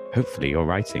lives? Hopefully you're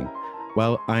writing.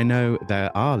 Well, I know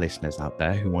there are listeners out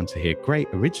there who want to hear great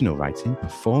original writing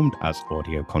performed as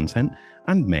audio content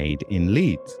and made in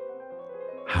Leeds.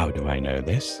 How do I know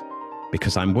this?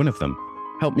 Because I'm one of them.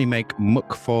 Help me make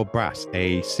Muck for Brass,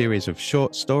 a series of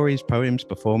short stories, poems,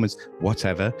 performers,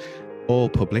 whatever, all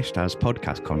published as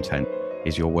podcast content.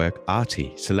 Is your work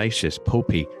arty, salacious,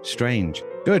 pulpy, strange?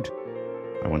 Good.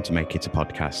 I want to make it a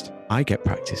podcast. I get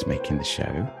practice making the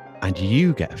show, and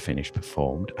you get a finished,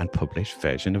 performed, and published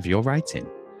version of your writing.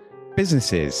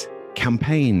 Businesses,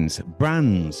 campaigns,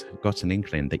 brands have got an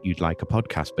inkling that you'd like a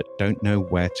podcast but don't know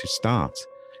where to start.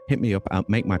 Hit me up at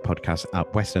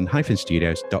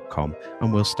makemypodcast@western-studios.com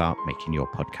and we'll start making your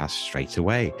podcast straight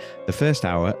away. The first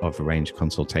hour of arranged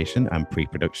consultation and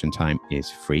pre-production time is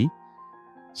free.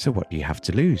 So what do you have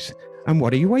to lose? And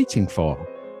what are you waiting for?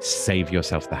 Save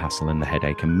yourself the hassle and the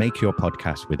headache and make your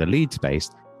podcast with a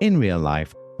Leeds-based, in real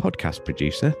life podcast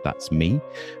producer, that's me,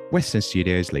 Western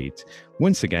Studios Leeds.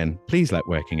 Once again, please let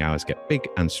Working Hours get big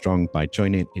and strong by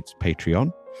joining its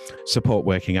Patreon. Support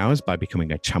Working Hours by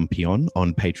becoming a champion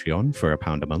on Patreon for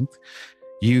 £1 a month.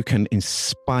 You can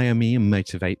inspire me and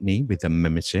motivate me with a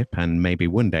membership and maybe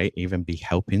one day even be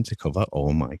helping to cover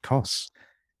all my costs.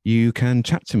 You can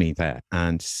chat to me there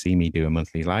and see me do a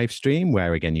monthly live stream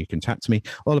where, again, you can chat to me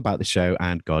all about the show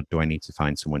and, God, do I need to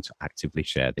find someone to actively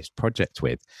share this project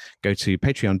with? Go to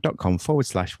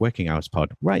patreon.com/Working Hours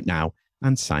Pod right now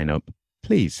and sign up,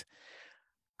 please.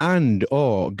 And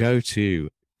or go to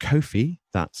Ko-fi,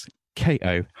 that's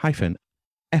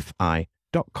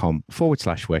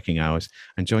ko-fi.com/Working Hours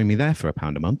and join me there for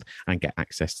 £1 a month and get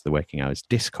access to the Working Hours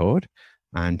Discord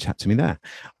and chat to me there.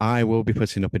 I will be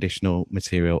putting up additional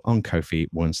material on Ko-fi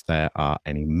once there are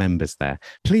any members there.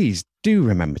 Please do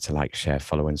remember to like, share,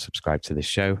 follow, and subscribe to this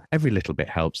show. Every little bit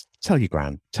helps. Tell your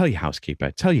gran, tell your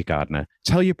housekeeper, tell your gardener,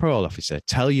 tell your parole officer,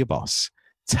 tell your boss,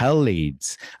 tell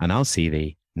Leeds, and I'll see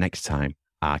thee next time,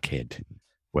 our kid.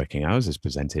 Working Hours is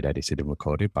presented, edited, and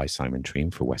recorded by Simon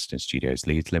Treem for Western Studios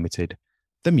Leeds Limited.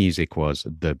 The music was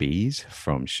The Bees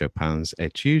from Chopin's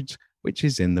Etudes, which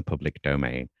is in the public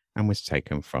domain and was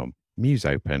taken from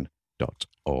museopen.org.